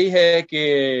 اندازہ تو یہی ہے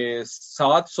کہ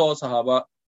 700 صحابہ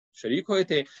شریک ہوئے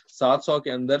تھے, 700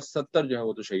 کے اندر 70 جو ہے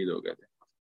وہ تو شہید ہو گئے تھے,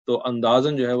 تو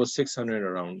اندازن جو ہے وہ 600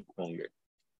 اراؤنڈ ہوں گے.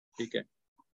 ٹھیک ہے,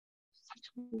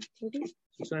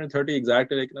 630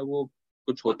 ایگزیکٹ ہے, لیکن اب وہ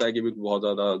کچھ ہوتا ہے کہ بھی بہت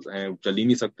زیادہ ہیں, چل ہی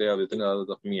نہیں سکتے, اب اتنے زیادہ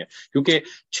زخمی ہیں, کیونکہ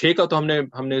 6 کا تو ہم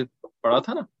نے پڑھا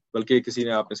تھا نا, بلکہ کسی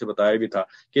نے آپ میں سے بتایا بھی تھا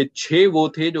کہ 6 وہ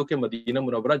تھے جو کہ مدینہ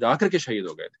منورہ جا کر کے شہید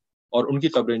ہو گئے تھے, اور ان کی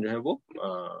قبریں جو ہیں وہ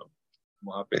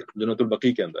وہاں پہ جنت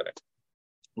البقیع کے اندر ہے.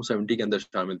 وہ 70 کے اندر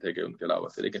شامل تھے کہ ان کے علاوہ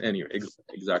سے, لیکن any way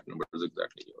exact number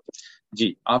exact نہیں ہوتے.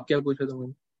 جی آپ کیا پوچھ رہے تھے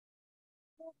مجھے؟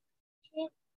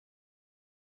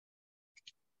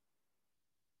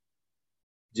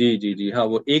 جی ہاں,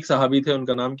 وہ ایک صحابی تھے, ان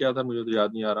کا نام کیا تھا مجھے تو یاد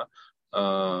نہیں آ رہا,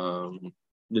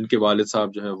 جن کے والد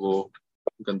صاحب جو ہے وہ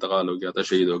ان کا انتقال ہو گیا تھا,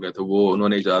 شہید ہو گیا تھا, وہ انہوں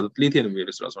نے اجازت لی تھی نبی صلی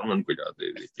اللہ علیہ وسلم, ان کو اجازت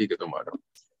دے دی. ٹھیک ہے تمہارا.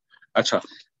 اچھا,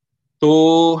 تو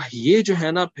یہ جو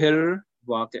ہے نا پھر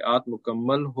واقعات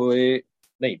مکمل ہوئے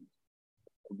نہیں,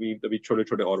 ابھی چھوٹے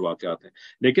چھوٹے اور واقعات ہیں,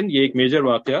 لیکن یہ ایک میجر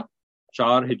واقعہ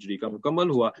 4 ہجری کا مکمل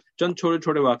ہوا. چند چھوٹے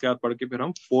چھوٹے واقعات پڑھ کے پھر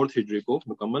ہم 4 ہجری کو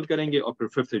مکمل کریں گے اور پھر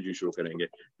 5 ہجری شروع کریں گے.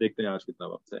 دیکھتے ہیں آج کتنا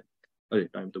وقت ہے. ارے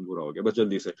ٹائم تو پورا ہو گیا, بس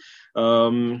جلدی سے.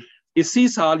 اسی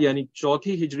سال یعنی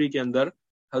 4 ہجری کے اندر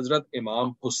حضرت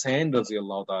امام حسین رضی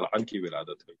اللہ تعالی عنہ کی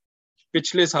ولادت ہوئی.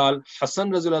 پچھلے سال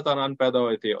حسن رضی اللہ تعالیٰ عنہ پیدا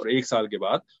ہوئے تھے, اور 1 سال کے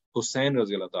بعد حسین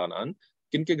رضی اللہ تعالیٰ عنہ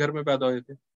کن کے گھر میں پیدا ہوئے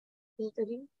تھے؟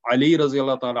 علی رضی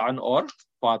اللہ تعالیٰ عنہ اور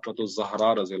فاطمہ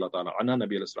الزہرا رضی اللہ تعالیٰ عنہ,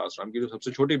 نبی علیہ السلام کی جو سب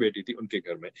سے چھوٹی بیٹی تھی, ان کے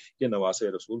گھر میں یہ نواسے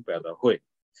رسول پیدا ہوئے.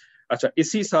 اچھا,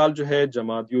 اسی سال جو ہے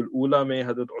جمادی الاولیٰ میں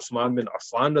حضرت عثمان بن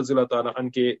عفان رضی اللہ تعالیٰ عنہ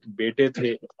کے بیٹے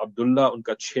تھے عبداللہ, ان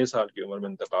کا 6 سال کی عمر میں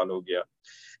انتقال ہو گیا.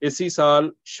 اسی سال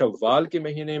شوال کے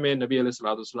مہینے میں نبی علیہ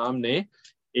السلام نے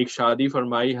ایک شادی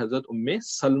فرمائی حضرت ام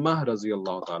سلمہ رضی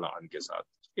اللہ تعالیٰ عنہ کے ساتھ,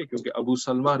 کیونکہ ابو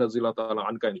سلمہ رضی اللہ تعالیٰ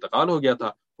عنہ کا انتقال ہو گیا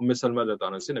تھا. ام سلمہ رضی اللہ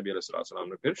عنہ سے نبی علیہ السلام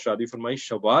نے پھر شادی فرمائی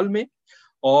شوال میں,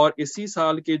 اور اسی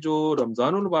سال کے جو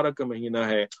رمضان المبارک کا مہینہ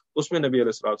ہے اس میں نبی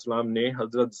علیہ السلام نے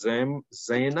حضرت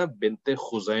زینب بنت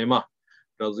خزیمہ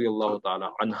رضی اللہ تعالی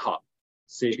عنہا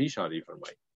سے بھی شادی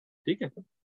فرمائی. ٹھیک ہے,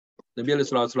 نبی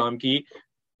علیہ السلام کی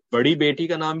بڑی بیٹی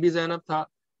کا نام بھی زینب تھا.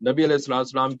 نبی علیہ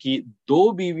السلام کی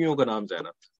 2 بیویوں کا نام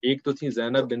زینب تھا, ایک تو تھی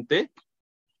زینب بنت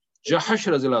جحش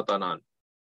رضی اللہ تعالیٰ عنہ.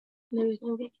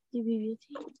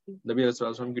 نبی علیہ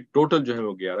السلام کی ٹوٹل جو ہے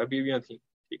وہ 11 بیویاں تھیں.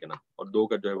 ٹھیک ہے نا, اور 2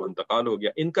 کا جو ہے وہ انتقال ہو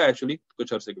گیا. ان کا ایکچولی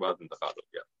کچھ عرصے کے بعد انتقال ہو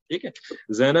گیا. ٹھیک ہے,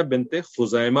 زینب بنت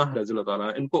خزیمہ رضی اللہ تعالیٰ,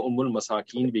 ان کو ام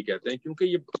المساکین بھی کہتے ہیں کیونکہ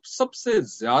یہ سب سے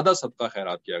زیادہ صدقہ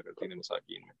خیرات کیا کرتی تھیں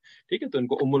مساکین میں. ٹھیک ہے, تو ان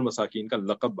کو ام المساکین کا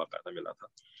لقب باقاعدہ ملا تھا.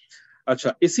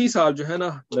 اچھا, اسی سال جو ہے نا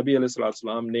نبی علیہ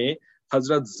السلام نے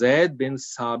حضرت زید بن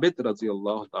ثابت رضی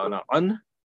اللہ تعالی عنہ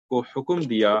کو حکم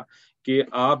دیا کہ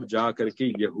آپ جا کر کے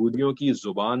یہودیوں کی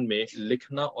زبان میں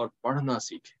لکھنا اور پڑھنا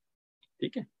سیکھیں.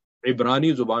 ٹھیک ہے,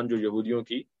 عبرانی زبان جو یہودیوں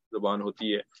کی زبان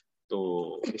ہوتی ہے,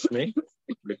 تو اس میں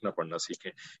لکھنا پڑھنا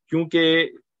سیکھیں, کیونکہ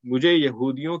مجھے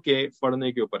یہودیوں کے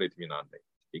پڑھنے کے اوپر اطمینان نہیں.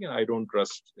 ٹھیک ہے, آئی ڈونٹ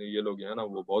ٹرسٹ, یہ لوگ جو ہے نا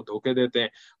وہ بہت دھوکے دیتے ہیں.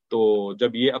 تو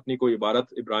جب یہ اپنی کوئی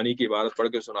عبارت عبرانی کی عبارت پڑھ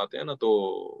کے سناتے ہیں نا, تو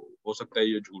ہو سکتا ہے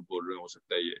یہ جھوٹ بول رہے ہو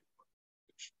سکتا ہے یہ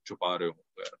چھپا رہے ہوں.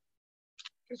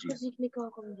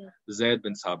 زید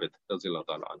بن ثابت رضی اللہ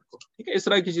تعالیٰ عنہ کو. ٹھیک ہے, اس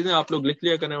طرح کی چیزیں آپ لوگ لکھ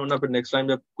لیا کریں, ورنہ پھر نیکسٹ ٹائم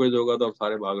جب کوئی ہوگا تو آپ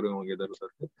سارے بھاگ رہے ہوں گے ادھر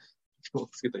ادھر, تو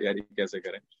اس کی تیاری کیسے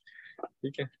کریں.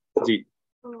 ٹھیک ہے جی.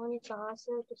 انہوں نے کہاں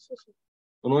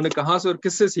سے اور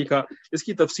کس سے سیکھا, اس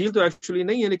کی تفصیل تو ایکچولی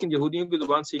نہیں ہے, لیکن یہودیوں کی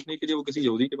زبان سیکھنے کے لیے وہ کسی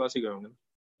یہودی کے پاس ہی گئے ہوں گے.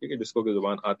 ٹھیک ہے, جس کو کہ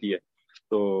زبان آتی ہے.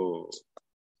 تو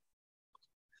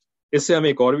اس سے ہمیں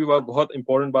ایک اور بھی بہت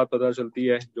امپورٹنٹ بات پتہ چلتی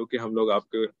ہے, جو کہ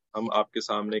ہم آپ کے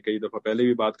سامنے کئی دفعہ پہلے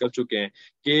بھی بات کر چکے ہیں,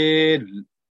 کہ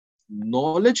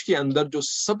نالج کے اندر جو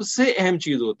سب سے اہم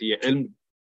چیز ہوتی ہے علم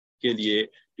کے لیے,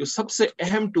 جو سب سے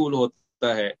اہم ٹول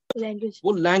ہوتا ہے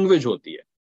وہ لینگویج ہوتی ہے.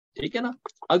 ٹھیک ہے نا,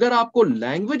 اگر آپ کو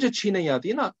لینگویج اچھی نہیں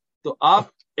آتی نا تو آپ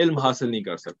علم حاصل نہیں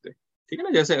کر سکتے. ٹھیک ہے نا.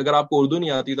 جیسے اگر آپ کو اردو نہیں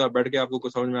آتی تو آپ بیٹھ کے آپ کو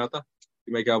کچھ سمجھ میں آتا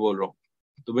کہ میں کیا بول رہا ہوں.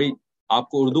 تو بھائی آپ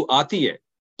کو اردو آتی ہے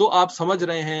تو آپ سمجھ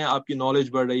رہے ہیں, آپ کی نالج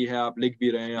بڑھ رہی ہے, آپ لکھ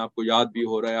بھی رہے ہیں, آپ کو یاد بھی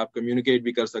ہو رہا ہے, آپ کمیونیکیٹ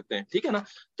بھی کر سکتے ہیں, ٹھیک ہے نا.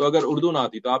 تو اگر اردو نہ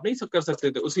آتی تو آپ نہیں کر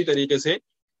سکتے تھے. اسی طریقے سے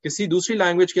کسی دوسری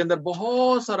لینگویج کے اندر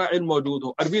بہت سارا علم موجود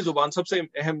ہو. عربی زبان سب سے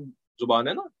اہم زبان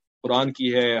ہے نا, قرآن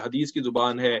کی ہے, حدیث کی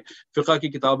زبان ہے, فقہ کی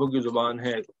کتابوں کی زبان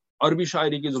ہے, عربی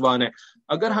شاعری کی زبان ہے.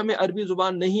 اگر ہمیں عربی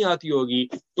زبان نہیں آتی ہوگی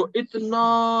تو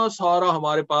اتنا سارا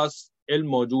ہمارے پاس علم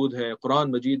موجود ہے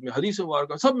قرآن مجید میں, حدیث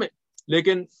مبارکہ سب میں,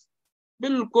 لیکن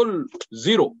بالکل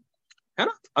زیرو ہے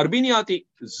نا. عربی نہیں آتی,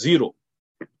 زیرو.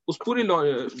 اس پوری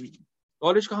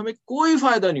نالج کا ہمیں کوئی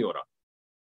فائدہ نہیں ہو رہا,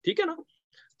 ٹھیک ہے نا.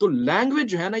 تو لینگویج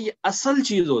جو ہے نا یہ اصل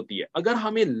چیز ہوتی ہے. اگر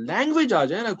ہمیں لینگویج آ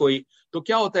جائے نا کوئی تو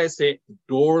کیا ہوتا ہے, اس سے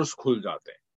ڈورز کھل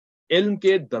جاتے ہیں, علم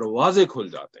کے دروازے کھل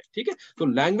جاتے ہیں, ٹھیک ہے. تو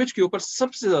لینگویج کے اوپر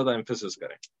سب سے زیادہ ایمفیسس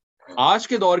کریں آج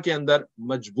کے دور کے اندر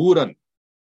مجبوراً,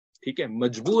 ٹھیک ہے,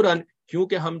 مجبوراً,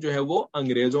 کیونکہ ہم جو ہے وہ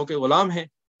انگریزوں کے غلام ہیں,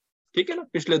 ٹھیک ہے نا.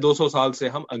 پچھلے 200 سال سے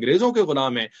ہم انگریزوں کے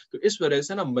غلام ہیں, تو اس وجہ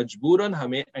سے نا مجبوراً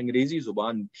ہمیں انگریزی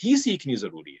زبان بھی سیکھنی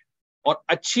ضروری ہے, اور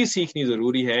اچھی سیکھنی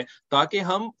ضروری ہے, تاکہ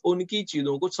ہم ان کی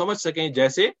چیزوں کو سمجھ سکیں.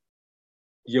 جیسے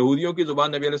یہودیوں کی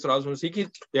زبان نبی علیہ الصلوۃ والسلام سیکھی,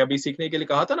 ابھی سیکھنے کے لیے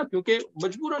کہا تھا نا, کیونکہ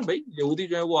مجبوراً بھائی یہودی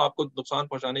جو ہے وہ آپ کو نقصان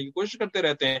پہنچانے کی کوشش کرتے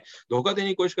رہتے ہیں, دھوکہ دینے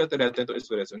کی کوشش کرتے رہتے ہیں, تو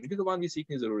اس وجہ سے ان کی زبان بھی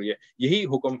سیکھنی ضروری ہے. یہی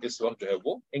حکم اس وقت جو ہے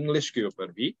وہ انگلش کے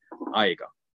اوپر بھی آئے گا,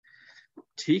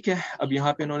 ٹھیک ہے. اب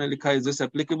یہاں پہ انہوں نے لکھا is this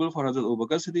applicable for حضرت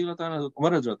ابوبکر صدیق رضی اللہ عنہ,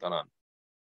 عمر رضی اللہ عنہ.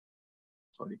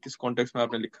 سوری, کس کانٹیکس میں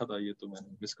آپ نے لکھا تھا یہ تو میں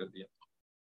نے مس کر دیا.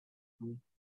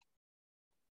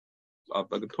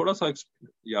 آپ اگر تھوڑا سا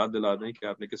یاد دلا دیں کہ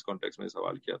آپ نے کس کانٹیکس میں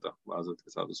سوال کیا تھا معذرت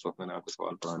کے ساتھ, اس وقت میں نے آپ کو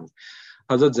سوال پڑھا نہیں.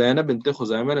 حضرت زینب بنت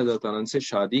خزیمہ رضی اللہ عنہ سے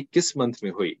شادی کس منتھ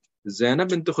میں ہوئی؟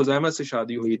 زینب بنت خزیمہ سے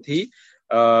شادی ہوئی تھی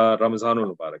رمضان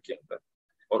المبارک کے اندر,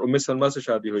 اور ام سلمہ سے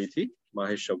شادی ہوئی تھی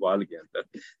ماہ شوال کے اندر.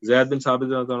 زید بن ثابت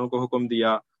رضی اللہ عنہ کو حکم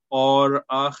دیا. اور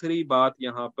آخری بات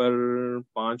یہاں پر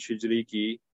 5 ہجری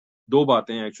کی 2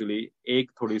 باتیں ایکچولی,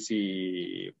 ایک تھوڑی سی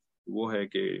وہ ہے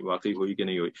کہ واقعی ہوئی کہ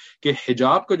نہیں ہوئی, کہ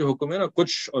حجاب کا جو حکم ہے نا,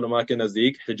 کچھ علماء کے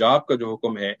نزدیک حجاب کا جو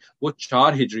حکم ہے وہ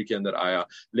 4 ہجری کے اندر آیا,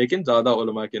 لیکن زیادہ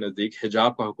علماء کے نزدیک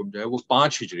حجاب کا حکم جو ہے وہ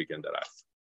 5 ہجری کے اندر آیا,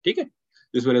 ٹھیک ہے.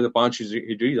 اس وجہ سے 5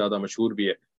 ہجری زیادہ مشہور بھی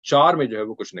ہے, 4 میں جو ہے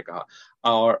وہ کچھ نے کہا.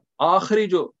 اور آخری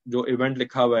جو ایونٹ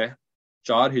لکھا ہوا ہے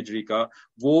 4 ہجری کا,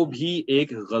 وہ بھی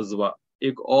ایک غزوہ,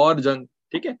 ایک اور جنگ,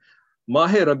 ٹھیک ہے.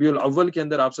 ماہ ربیع الاول کے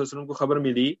اندر آپ صلی اللہ علیہ وسلم کو خبر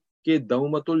ملی کہ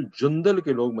دومت الجندل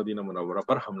کے لوگ مدینہ منورہ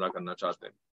پر حملہ کرنا چاہتے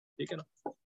ہیں, ٹھیک ہے نا.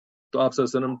 تو آپ صلی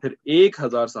اللہ علیہ وسلم پھر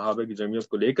 1000 صحابہ کی جمعیت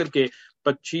کو لے کر کے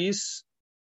 25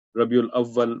 ربیع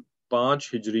الاول 5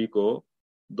 ہجری کو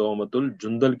دومت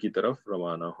الجندل کی طرف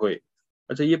روانہ ہوئے.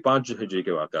 اچھا, یہ 5 ہجری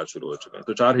کے واقعات شروع ہو چکے ہیں,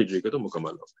 تو 4 ہجری کے تو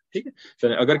مکمل ہو گئے, ٹھیک ہے.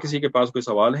 چلیں, اگر کسی کے پاس کوئی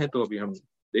سوال ہے تو ابھی ہم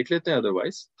دیکھ لیتے ہیں,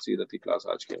 ادروائز سیرت کی کلاس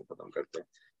آج کے ختم کرتے ہیں.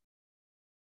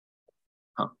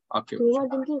 ہاں, آپ کے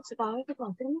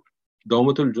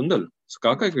دومت الجندل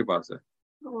سکاکا کے پاس ہے,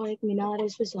 اور ایک مینار ہے,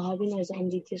 اس پہ صحابی نے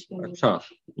اذان دی تھی اس میں. اچھا,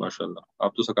 ماشاء اللہ.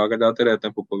 آپ تو سکاکا جاتے رہتے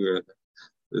ہیں, پھپھو کے رہتے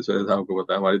ہیں, اس وجہ سے آپ کو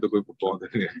پتا ہے, ہماری تو کوئی پھپھو ہوتے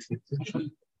نہیں رہتی.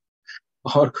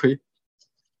 اور کوئی؟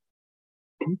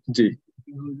 جی,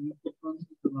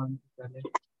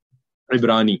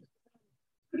 عبرانی,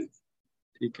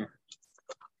 ٹھیک ہے.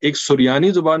 ایک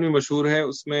سریانی زبان بھی مشہور ہے,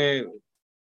 اس میں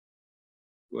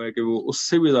وہ ہے کہ وہ اس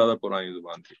سے بھی زیادہ پرانی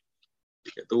زبان تھی,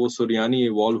 ٹھیک ہے. تو وہ سریانی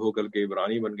ایوالو ہو کر کے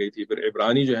عبرانی بن گئی تھی. پھر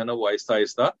عبرانی جو ہے نا وہ آہستہ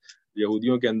آہستہ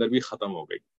یہودیوں کے اندر بھی ختم ہو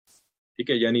گئی, ٹھیک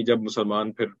ہے. یعنی جب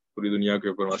مسلمان پھر پوری دنیا کے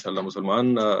اوپر ماشاء اللہ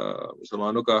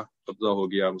مسلمانوں کا قبضہ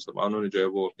ہو گیا, مسلمانوں نے جو ہے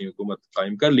وہ اپنی حکومت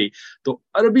قائم کر لی, تو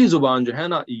عربی زبان جو ہے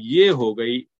نا یہ ہو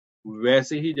گئی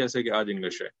ویسے ہی جیسے کہ آج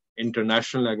انگلش ہے,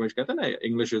 انٹرنیشنل لینگویج کہتے ہیں نا,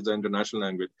 English is the international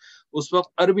language, اس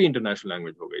وقت عربی انٹرنیشنل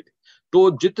لینگویج ہو گئی تھی. تو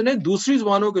جتنے دوسری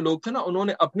زبانوں کے لوگ تھے نا, انہوں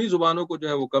نے اپنی زبانوں کو جو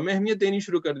ہے وہ کم اہمیت دینی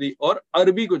شروع کر دی, اور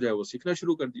عربی کو جو ہے وہ سیکھنا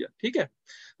شروع کر دیا, ٹھیک ہے.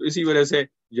 تو اسی وجہ سے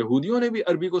یہودیوں نے بھی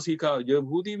عربی کو سیکھا,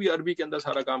 یہودی بھی عربی کے اندر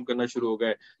سارا کام کرنا شروع ہو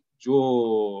گئے. جو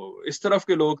اس طرف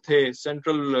کے لوگ تھے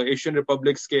سینٹرل ایشین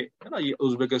ریپبلکس کے, ہے نا, یہ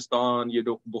ازبکستان, یہ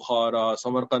بخارا,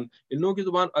 سمرقند, ان لوگوں کی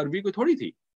زبان عربی کو تھوڑی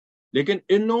تھی, لیکن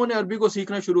ان لوگوں نے عربی کو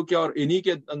سیکھنا شروع کیا, اور انہی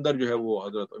کے اندر جو ہے وہ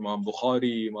حضرت امام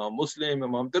بخاری, امام مسلم,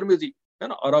 امام ترمذی, ہے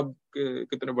نا, عرب کے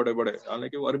کتنے بڑے بڑے,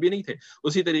 حالانکہ وہ عربی نہیں تھے.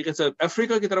 اسی طریقے سے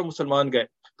افریقہ کی طرف مسلمان گئے,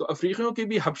 تو افریقیوں کی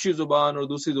بھی حبشی زبان اور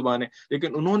دوسری زبانیں,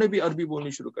 لیکن انہوں نے بھی عربی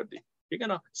بولنی شروع کر دی, ٹھیک ہے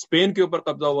نا. اسپین کے اوپر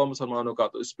قبضہ ہوا مسلمانوں کا,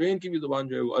 تو اسپین کی بھی زبان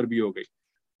جو ہے وہ عربی ہو گئی.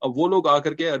 اب وہ لوگ آ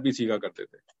کر کے عربی سیکھا کرتے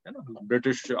تھے, ہے نا,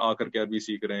 برٹش آ کر کے عربی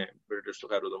سیکھ رہے ہیں, برٹش تو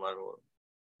خیر زمان,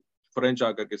 فرینچ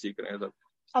آ کر کے سیکھ رہے ہیں سب.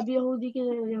 اب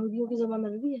یہودیوں کی زبان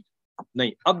عربی ہے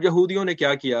نہیں. اب یہودیوں نے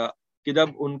کیا کیا کہ جب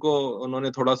انہوں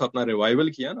نے تھوڑا سا اپنا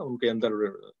ریوائول کیا نا, ان کے اندر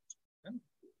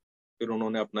پھر انہوں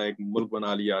نے اپنا ایک ملک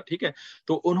بنا لیا. ٹھیک ہے,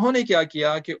 تو انہوں نے کیا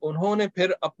کیا کہ انہوں نے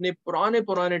پھر اپنے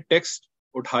پرانے ٹیکسٹ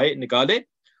اٹھائے, نکالے,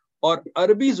 اور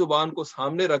عربی زبان کو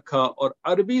سامنے رکھا, اور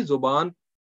عربی زبان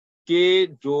کے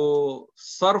جو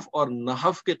صرف اور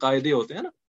نحو کے قاعدے ہوتے ہیں نا,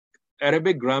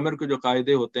 عربک گرامر کے جو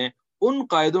قاعدے ہوتے ہیں, ان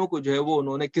قاعدوں کو جو ہے وہ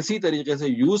انہوں نے کسی طریقے سے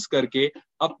یوز کر کے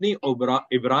اپنی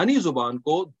عبرانی زبان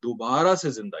کو دوبارہ سے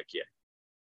زندہ کیا ہے.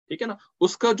 ٹھیک ہے نا,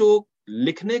 اس کا جو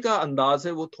لکھنے کا انداز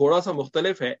ہے وہ تھوڑا سا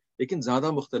مختلف ہے, لیکن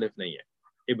زیادہ مختلف نہیں ہے.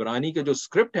 عبرانی کا جو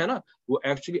اسکرپٹ ہے نا وہ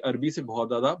ایکچولی عربی سے بہت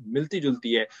زیادہ ملتی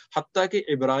جلتی ہے. حتیٰ کہ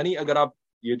عبرانی, اگر آپ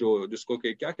یہ جو جس کو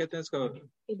کہ کیا کہتے ہیں اس کا,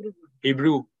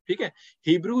 ہیبرو, ٹھیک ہے,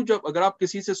 ہیبرو جب اگر آپ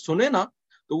کسی سے سنیں نا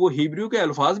تو وہ ہیبرو کے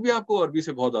الفاظ بھی آپ کو عربی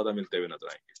سے بہت زیادہ ملتے ہوئے نظر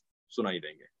آئیں گے, سنائی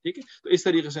دیں گے. ٹھیک ہے, تو اس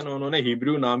طریقے سے انہوں نے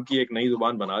ہیبرو نام کی ایک نئی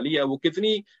زبان بنا لی ہے. وہ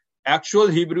کتنی ایکچوئل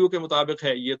ہیبرو کے مطابق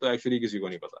ہے یہ تو ایکچولی کسی کو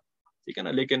نہیں پتا. ٹھیک ہے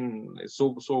نا, لیکن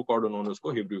سو کارڈ انہوں نے اس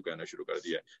کو ہیبرو کہنا شروع کر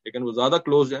دیا ہے, لیکن وہ زیادہ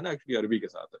کلوز ہے نا ایکچولی عربی کے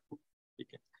ساتھ ہے.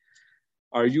 ٹھیک ہے.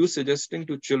 Are you suggesting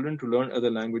to children to learn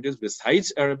other languages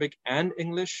besides Arabic and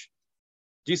English?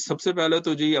 جی سب سے پہلے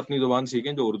تو جی اپنی زبان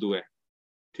سیکھیں جو اردو ہے.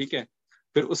 ٹھیک ہے,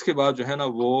 پھر اس کے بعد جو ہے نا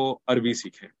وہ عربی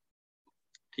سیکھیں.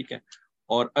 ٹھیک ہے,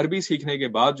 اور عربی سیکھنے کے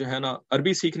بعد جو ہے نا,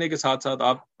 عربی سیکھنے کے ساتھ ساتھ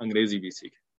آپ انگریزی بھی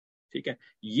سیکھیں. ٹھیک ہے,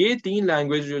 یہ 3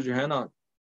 لینگویج جو ہے نا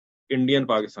انڈین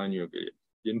پاکستانیوں کے لیے,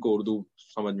 جن کو اردو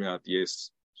سمجھ میں آتی ہے,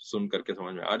 سن کر کے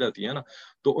سمجھ میں آ جاتی ہے نا,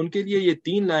 تو ان کے لیے یہ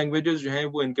 3 لینگویجز جو ہیں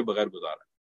وہ ان کے بغیر گزارا.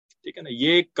 ٹھیک ہے نا,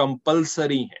 یہ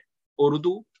کمپلسری ہیں,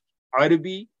 اردو,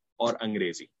 عربی اور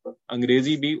انگریزی.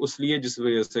 انگریزی بھی اس لیے جس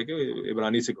وجہ سے کہ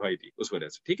عبرانی سکھوائی تھی اس وجہ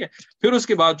سے. ٹھیک ہے, پھر اس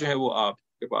کے بعد جو ہے وہ آپ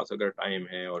کے پاس اگر ٹائم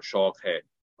ہے اور شوق ہے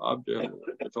آپ جو ہے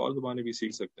کچھ اور زبانیں بھی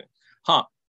سیکھ سکتے ہیں. ہاں,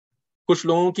 کچھ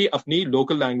لوگوں کی اپنی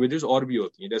لوکل لینگویجز اور بھی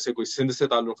ہوتی ہیں, جیسے کوئی سندھ سے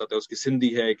تعلق رکھتا ہے اس کی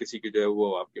سندھی ہے, کسی کی جو ہے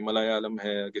وہ آپ کی ملیالم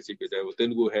ہے, کسی کی جو ہے وہ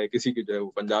تیلگو ہے, کسی کی جو ہے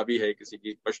وہ پنجابی ہے, کسی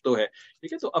کی پشتو ہے.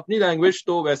 ٹھیک ہے, تو اپنی لینگویج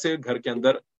تو ویسے گھر کے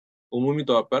اندر عمومی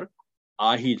طور پر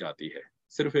آ ہی جاتی ہے.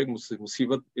 صرف ایک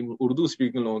مصیبت اردو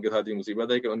اسپیکنگ لوگوں کے ساتھ یہ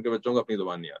مصیبت ہے کہ ان کے بچوں کو اپنی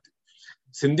زبان نہیں آتی.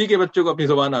 سندھی کے بچوں کو اپنی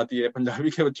زبان آتی ہے, پنجابی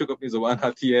کے بچوں کو اپنی زبان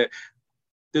آتی ہے,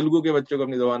 تیلگو کے بچوں کو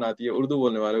اپنی زبان آتی ہے, اردو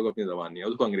بولنے والوں کو اپنی زبان نہیں ہے,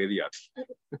 اس کو انگریزی آتی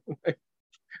ہے.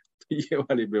 یہ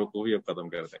والی بیوقوفی اب ختم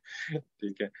کرتے ہیں.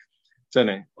 ٹھیک ہے,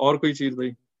 چلیں اور کوئی چیز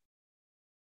بھائی,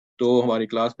 تو ہماری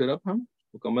کلاس پھر اب ہم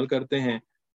مکمل کرتے ہیں,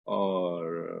 اور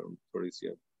تھوڑی سی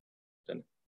اب چلیں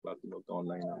باقی لوگ تو آن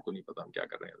لائن, ہم کو نہیں پتا ہم کیا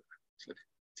کر رہے ہیں.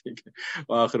 ٹھیک ہے,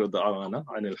 وآخر دعوانا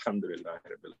ان الحمد للہ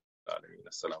رب العالمین.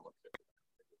 السلام علیکم.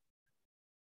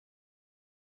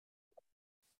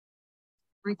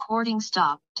 Recording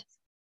stopped.